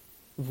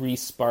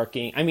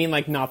 re-sparking. I mean,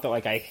 like, not that,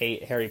 like, I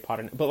hate Harry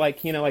Potter, but,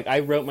 like, like, I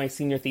wrote my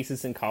senior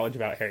thesis in college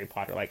about Harry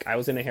Potter. Like, I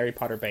was in a Harry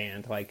Potter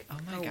band. Like, Oh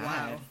my God.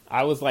 Wow.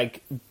 I was,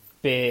 like,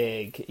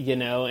 big,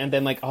 and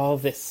then, like, all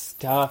this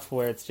stuff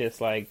where it's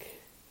just, like,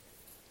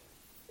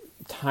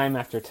 time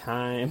after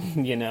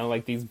time,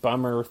 like, these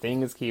bummer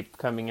things keep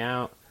coming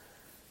out.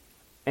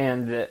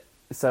 And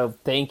so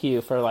thank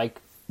you for, like,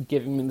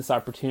 giving me this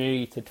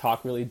opportunity to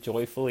talk really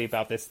joyfully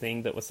about this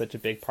thing that was such a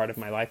big part of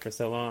my life for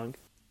so long.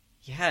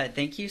 Yeah,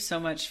 thank you so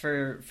much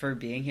for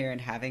being here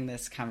and having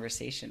this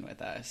conversation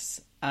with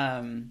us.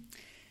 I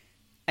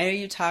know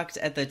you talked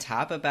at the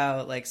top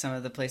about, like, some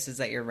of the places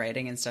that you're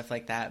writing and stuff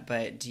like that,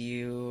 but do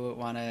you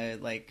want to,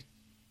 like,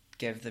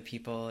 give the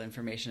people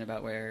information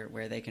about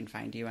where they can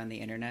find you on the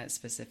internet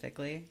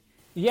specifically?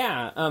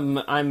 Yeah,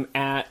 I'm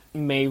at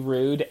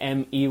Meyrude,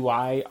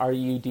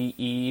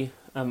 Meyrude,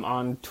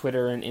 on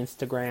Twitter and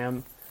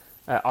Instagram.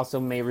 Also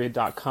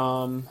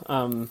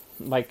Meyrude.com.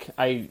 Like,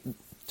 I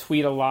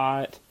tweet a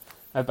lot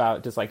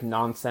about just, like,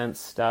 nonsense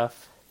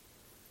stuff,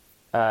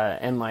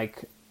 and,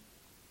 like,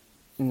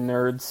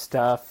 nerd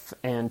stuff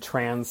and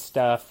trans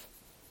stuff.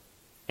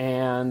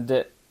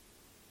 And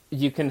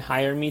you can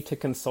hire me to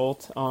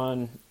consult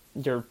on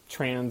your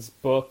trans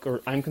book,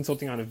 or I'm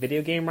consulting on a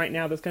video game right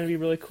now that's going to be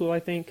really cool, I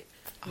think.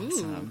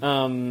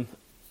 Awesome.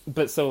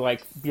 But so,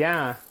 like,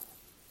 yeah,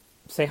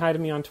 say hi to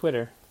me on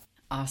Twitter.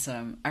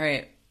 Awesome. All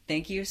right.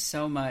 Thank you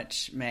so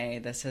much, May.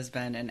 This has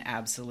been an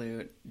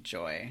absolute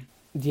joy.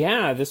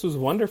 Yeah, this was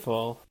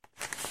wonderful.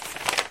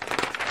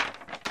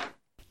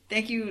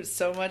 Thank you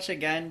so much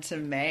again to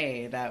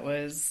May. That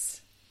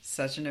was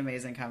such an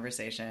amazing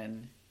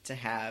conversation to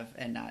have,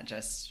 and not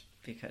just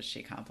because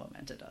she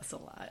complimented us a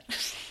lot.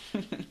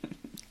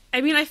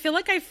 I mean, I feel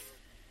like I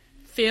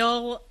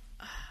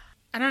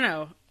don't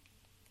know.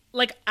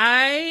 Like,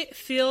 I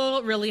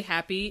feel really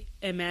happy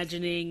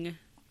imagining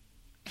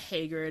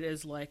Hagrid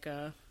as, like,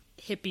 a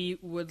hippie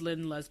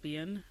woodland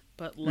lesbian,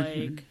 but,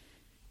 like,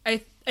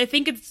 I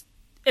think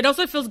it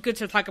also feels good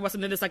to talk about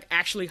something that's, like,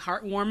 actually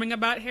heartwarming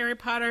about Harry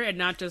Potter, and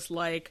not just,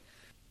 like,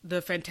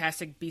 the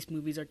Fantastic Beasts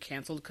movies are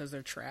canceled because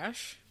they're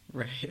trash.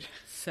 Right.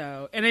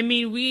 So, and I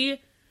mean,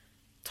 we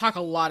talk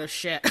a lot of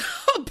shit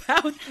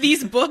about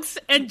these books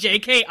and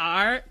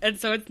JKR, and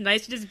so it's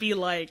nice to just be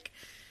like,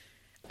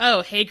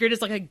 oh, Hagrid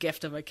is like a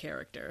gift of a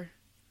character.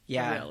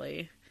 Yeah.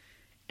 Really.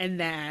 And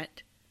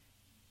that,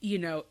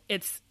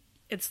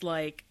 it's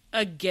like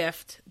a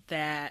gift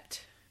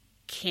that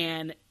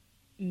can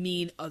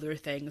mean other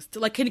things.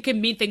 Like,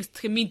 can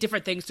mean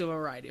different things to a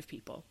variety of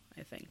people,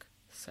 I think.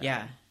 So,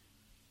 Yeah.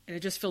 And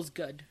it just feels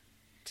good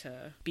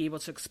to be able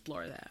to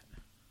explore that.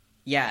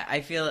 Yeah,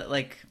 I feel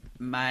like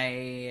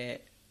my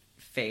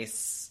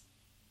face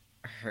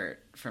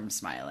hurt from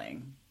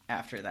smiling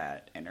after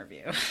that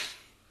interview.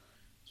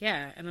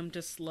 Yeah, and I'm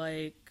just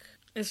like,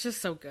 it's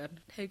just so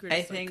good. Hagrid is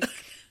I so think good.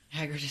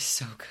 Hagrid is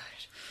so good.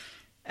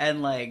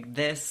 And, like,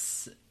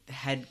 this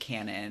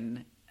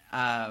headcanon,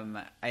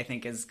 I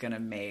think is going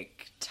to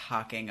make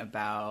talking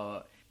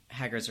about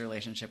Hagrid's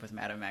relationship with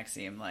Madame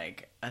Maxime,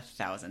 like,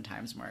 1,000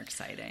 times more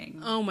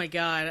exciting. Oh my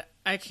god,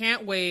 I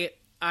can't wait.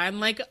 I'm,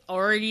 like,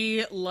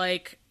 already,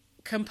 like,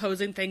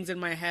 composing things in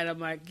my head. I'm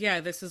like, yeah,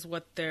 this is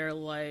what their,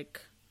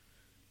 like,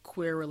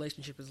 queer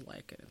relationship is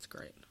like, and it's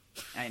great.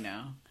 I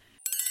know.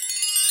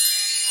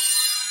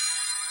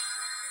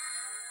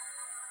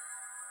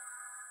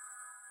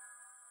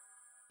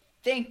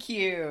 Thank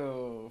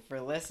you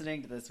for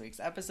listening to this week's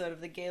episode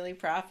of The Gaily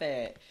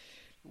Prophet.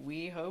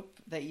 We hope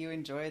that you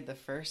enjoyed the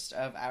first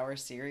of our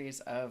series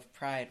of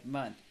Pride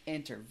Month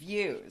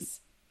interviews.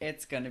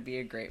 It's going to be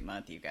a great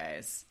month, you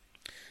guys.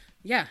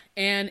 Yeah,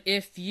 and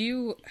if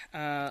you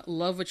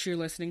love what you're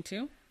listening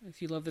to,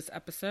 if you love this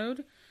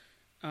episode,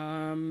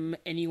 and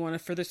you want to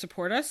further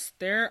support us,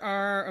 there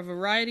are a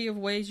variety of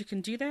ways you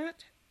can do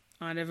that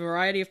on a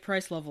variety of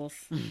price levels.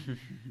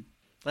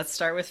 Let's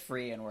start with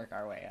free and work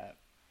our way up.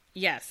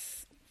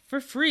 Yes,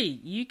 for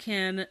free. You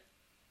can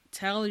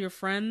tell your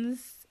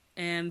friends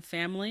and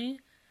family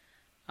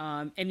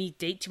any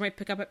dates you might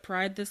pick up at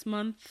Pride this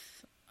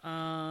month.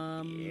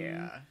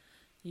 Yeah.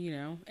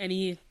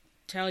 Any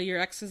Tell your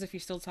exes if you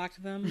still talk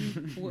to them.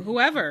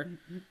 Whoever.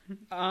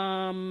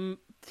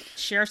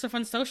 Share stuff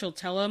on social.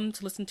 Tell them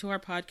to listen to our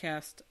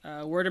podcast.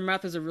 Word of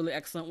mouth is a really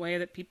excellent way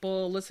that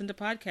people listen to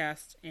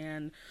podcasts.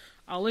 And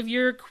all of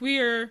your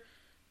queer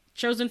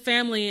chosen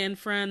family and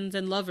friends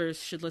and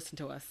lovers should listen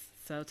to us.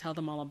 So tell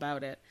them all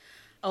about it.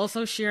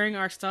 Also sharing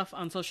our stuff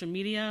on social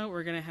media.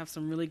 We're going to have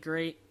some really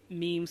great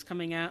memes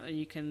coming out that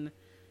you can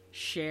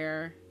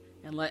share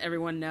and let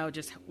everyone know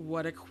just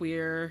what a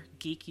queer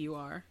geek you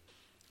are.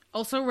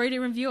 Also, rate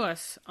and review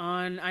us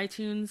on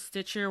iTunes,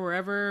 Stitcher,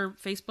 wherever,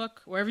 Facebook,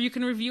 wherever you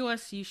can review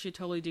us, you should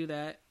totally do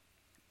that.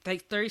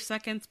 Take 30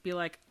 seconds, be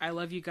like, I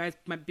love you guys,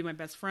 be my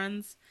best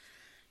friends.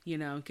 You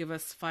know, give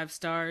us 5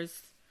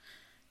 stars.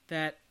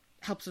 That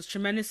helps us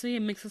tremendously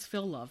and makes us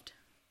feel loved.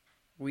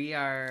 We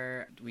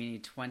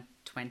need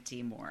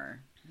 20 more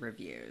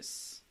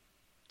reviews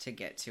to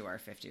get to our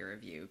 50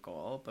 review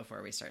goal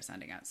before we start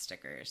sending out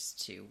stickers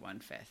to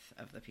 1/5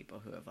 of the people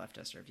who have left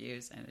us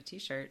reviews, and a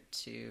t-shirt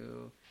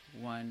to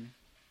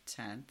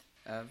 1/10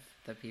 of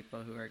the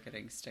people who are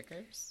getting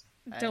stickers.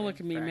 Don't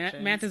look at me.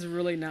 Math is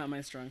really not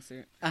my strong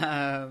suit.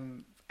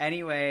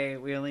 Anyway,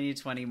 we only need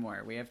 20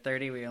 more. We have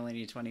 30. We only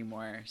need 20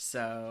 more.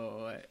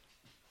 So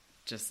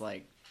just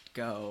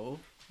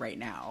go right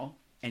now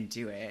and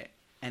do it.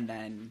 And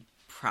then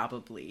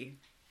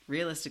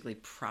realistically,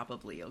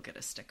 you'll get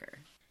a sticker.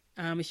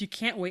 If you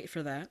can't wait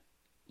for that,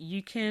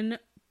 you can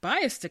buy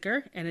a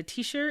sticker and a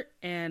t-shirt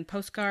and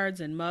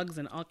postcards and mugs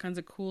and all kinds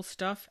of cool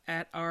stuff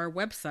at our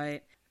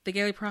website,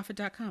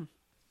 thegaylyprophet.com.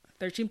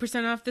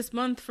 13% off this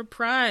month for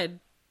Pride.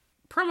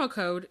 Promo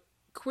code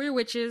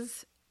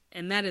QueerWitches,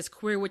 and that is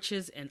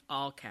QueerWitches in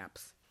all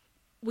caps.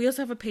 We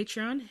also have a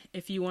Patreon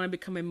if you want to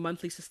become a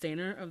monthly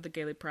sustainer of the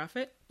Gayly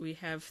Prophet. We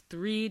have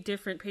 3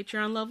 different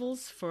Patreon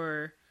levels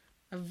for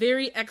a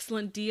very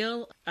excellent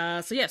deal.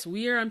 So yes,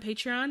 we are on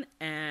Patreon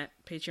at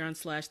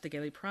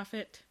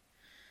patreon.com/thegaylyprophet.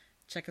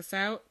 Check us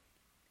out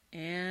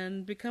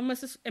and become a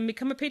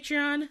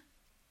Patreon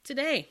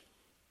today.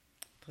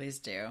 Please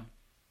do.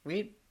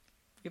 We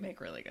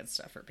make really good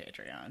stuff for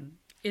Patreon.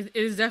 It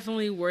is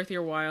definitely worth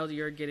your while.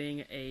 You're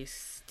getting a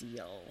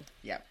steal.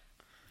 Yep.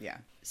 Yeah.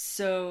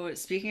 So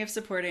speaking of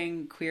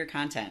supporting queer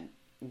content,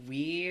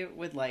 we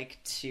would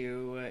like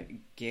to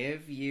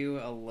give you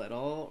a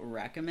little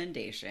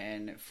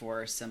recommendation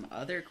for some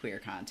other queer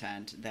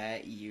content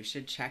that you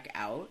should check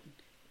out.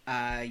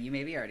 You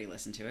maybe already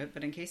listened to it,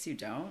 but in case you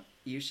don't,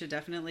 you should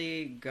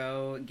definitely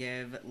go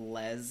give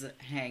Les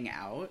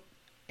Hangout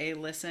a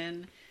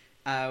listen.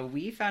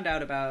 We found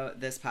out about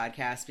this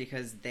podcast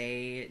because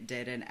they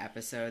did an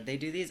episode. They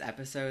do these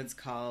episodes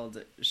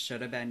called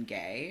Shoulda Been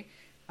Gay,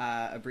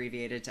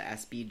 abbreviated to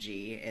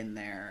SBG in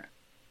their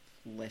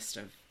list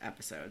of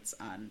episodes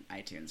on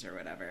iTunes or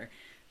whatever.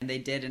 And they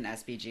did an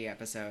SBG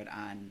episode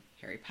on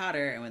Harry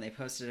Potter, and when they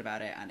posted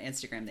about it on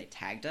Instagram, they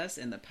tagged us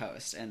in the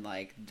post, and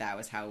that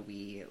was how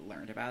we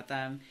learned about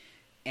them.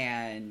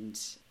 And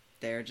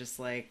they're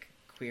just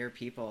queer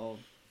people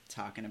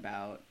talking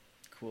about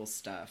cool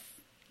stuff,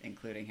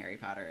 including Harry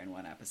Potter in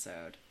one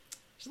episode.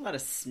 There's a lot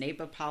of Snape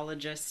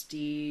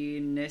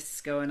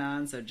apologistiness going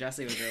on, so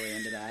Jesse was really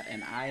into that,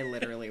 and I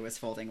literally was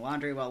folding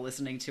laundry while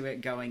listening to it,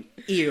 going,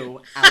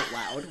 ew, out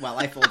loud while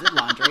I folded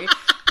laundry.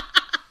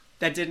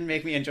 That didn't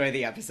make me enjoy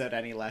the episode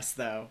any less,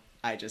 though.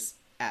 I just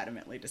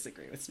adamantly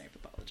disagree with Snape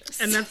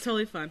apologists. And that's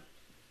totally fine.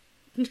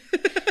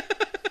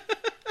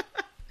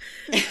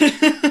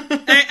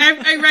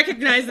 I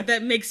recognize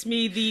that makes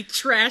me the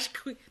trash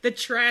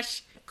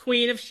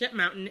queen of Shit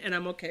Mountain, and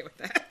I'm okay with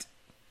that.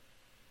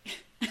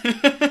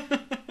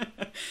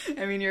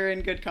 I mean, you're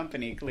in good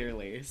company,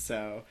 clearly,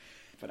 so...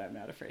 But I'm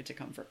not afraid to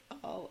come for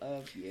all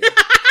of you.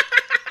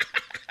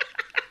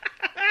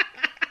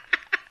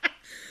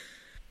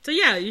 So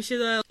yeah, you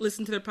should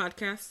listen to their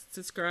podcast,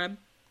 subscribe,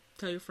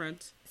 tell your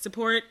friends.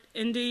 Support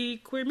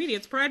indie queer media.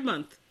 It's Pride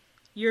Month.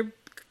 You're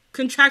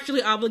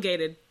contractually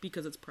obligated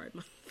because it's Pride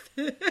Month.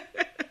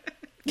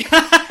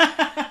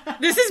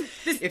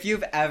 If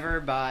you've ever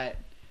bought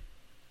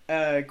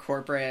a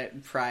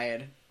corporate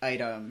Pride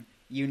item,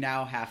 you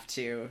now have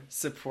to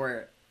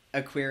support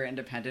a queer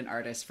independent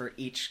artist for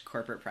each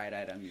corporate Pride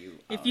item you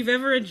own. If you've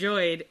ever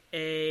enjoyed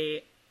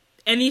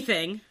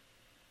anything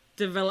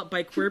developed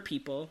by queer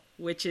people,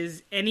 which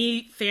is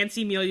any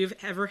fancy meal you've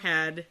ever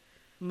had,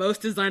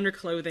 most designer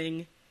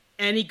clothing,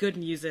 any good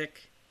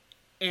music,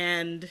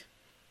 and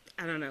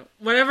I don't know,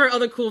 whatever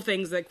other cool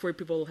things that queer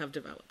people have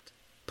developed.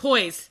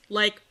 Poise,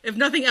 if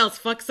nothing else,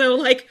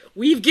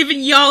 we've given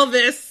y'all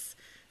this.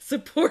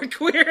 Support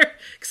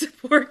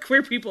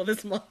queer people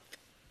this month.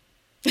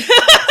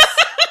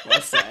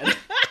 Well said.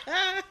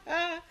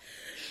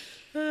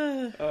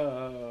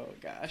 Oh,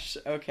 gosh.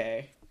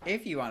 Okay.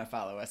 If you want to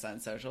follow us on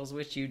socials,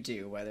 which you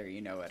do, whether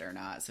you know it or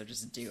not, so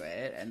just do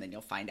it, and then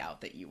you'll find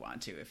out that you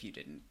want to if you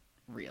didn't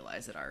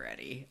realize it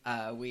already.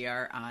 We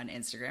are on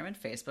Instagram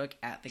and Facebook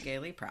at The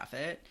Gayly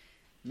Prophet.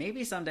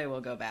 Maybe someday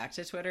we'll go back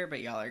to Twitter, but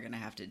y'all are going to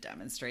have to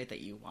demonstrate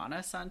that you want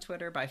us on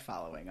Twitter by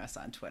following us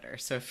on Twitter.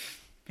 So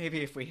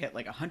maybe if we hit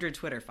like 100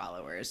 Twitter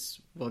followers,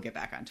 we'll get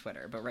back on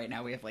Twitter. But right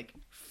now we have like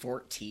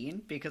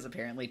 14 because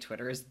apparently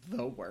Twitter is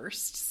the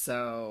worst.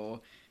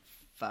 So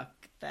fuck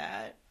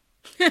that.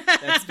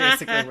 That's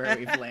basically where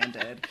we've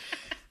landed.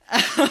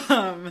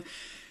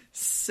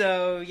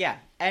 So yeah,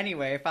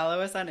 anyway,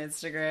 follow us on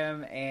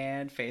Instagram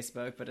and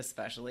Facebook, but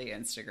especially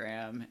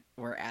Instagram.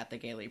 We're at The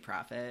Gaily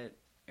Prophet,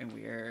 and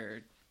we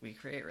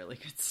create really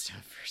good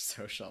stuff for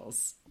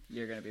socials.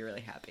 You're going to be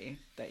really happy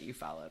that you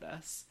followed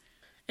us.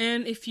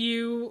 And if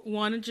you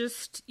want to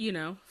just,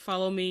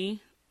 follow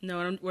me,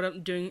 know what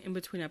I'm doing in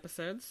between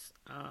episodes,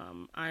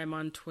 I am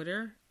on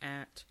Twitter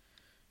at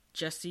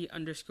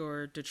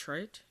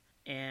Jessie_Detroit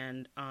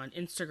and on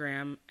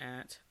Instagram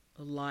at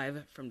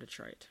Live from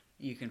Detroit.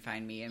 You can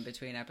find me in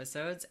between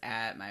episodes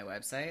at my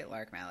website,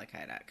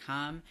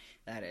 larkmalakai.com.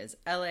 That is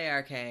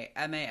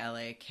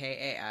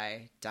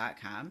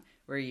LARKMALAKAI.com,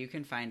 where you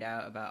can find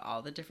out about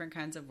all the different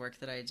kinds of work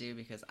that I do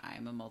because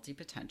I'm a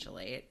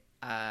multi-potentialate.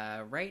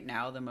 Right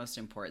now, the most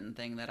important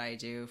thing that I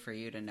do for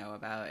you to know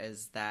about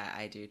is that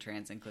I do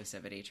trans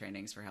inclusivity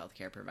trainings for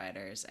healthcare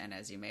providers. And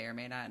as you may or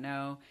may not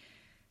know,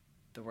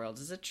 the world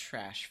is a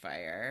trash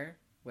fire,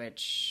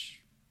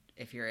 which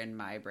if you're in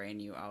my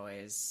brain, you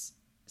always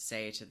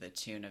say to the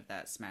tune of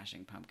that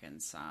Smashing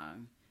Pumpkins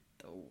song,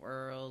 "The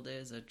world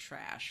is a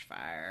trash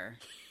fire."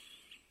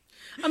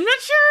 I'm not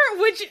sure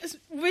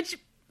which.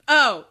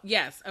 Oh,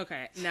 yes.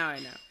 Okay, now I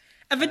know.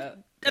 I think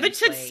you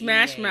said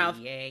Smash Mouth,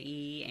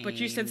 but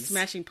you said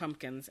Smashing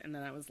Pumpkins, and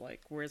then I was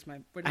like, "Where's my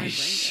brain?" I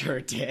sure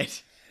did.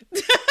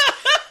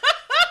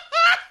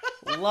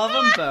 Love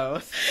them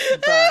both,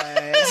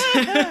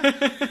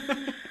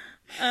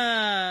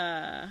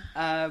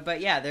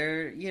 but yeah,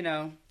 they're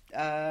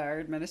our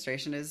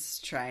administration is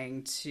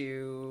trying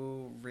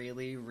to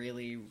really,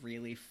 really,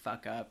 really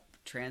fuck up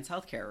trans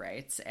healthcare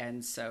rights.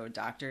 And so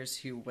doctors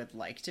who would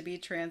like to be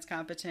trans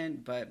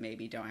competent, but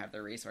maybe don't have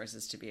the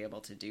resources to be able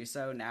to do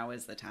so, now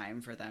is the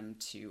time for them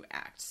to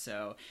act.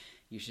 So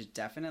you should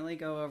definitely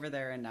go over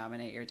there and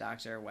nominate your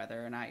doctor,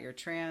 whether or not you're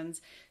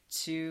trans,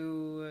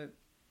 to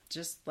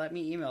just let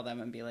me email them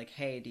and be like,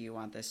 hey, do you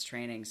want this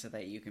training so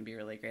that you can be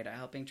really great at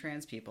helping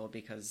trans people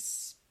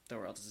because the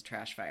world is a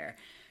trash fire.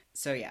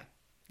 So yeah.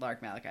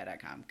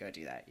 larkmalakai.com. Go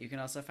do that. You can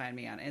also find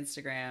me on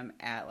Instagram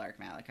at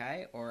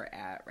larkmalakai or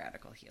at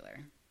Radical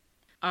Healer.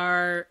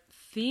 Our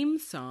theme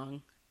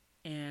song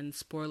and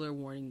spoiler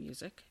warning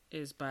music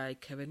is by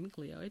Kevin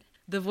McLeod.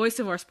 The voice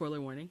of our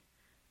spoiler warning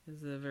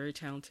is the very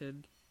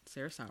talented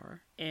Sarah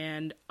Sauer.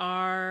 And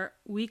our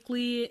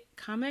weekly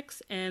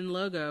comics and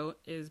logo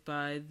is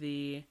by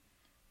the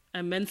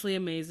immensely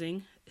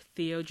amazing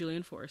Theo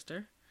Julian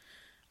Forrester.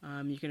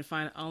 You can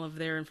find all of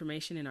their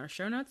information in our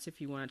show notes if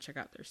you want to check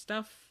out their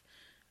stuff.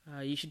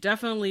 You should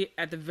definitely,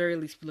 at the very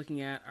least, be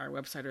looking at our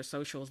website or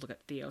socials. Look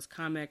at Theo's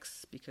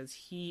comics because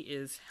he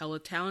is hella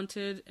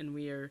talented, and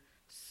we are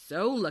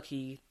so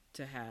lucky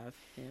to have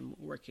him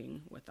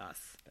working with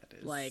us. That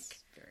is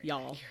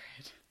y'all,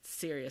 accurate.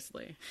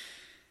 Seriously.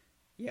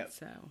 Yep.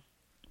 So,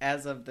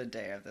 as of the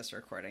day of this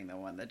recording, the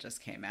one that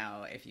just came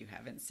out, if you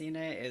haven't seen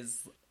it,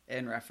 is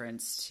in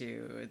reference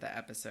to the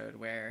episode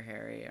where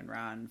Harry and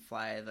Ron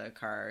fly the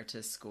car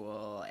to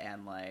school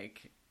and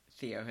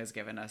Theo has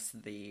given us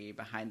the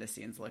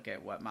behind-the-scenes look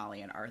at what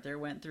Molly and Arthur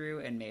went through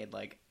and made,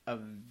 a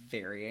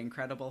very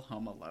incredible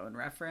Home Alone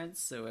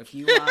reference. So if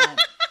you want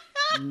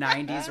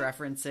 90s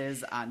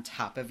references on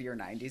top of your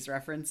 90s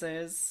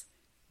references,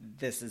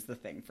 this is the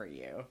thing for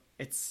you.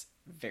 It's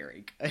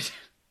very good.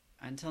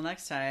 Until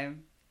next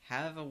time,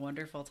 have a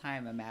wonderful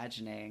time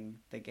imagining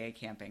the gay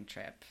camping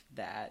trip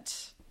that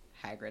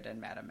Hagrid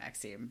and Madame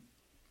Maxime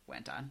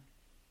went on.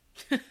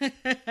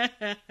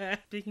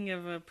 Speaking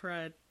of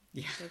pride.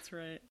 Yeah. That's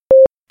right.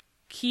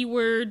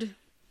 Keyword.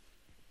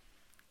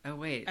 Oh,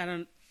 wait. I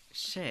don't...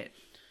 Shit.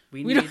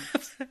 We need...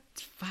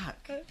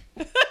 Fuck.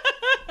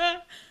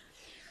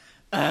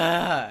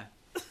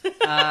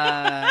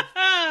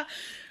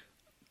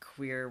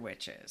 Queer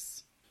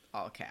witches.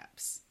 All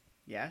caps.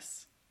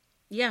 Yes?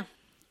 Yeah.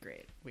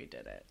 Great. We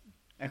did it.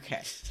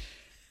 Okay.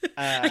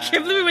 I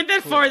can't believe we went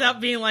that far without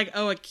being like,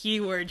 oh, a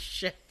keyword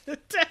shit.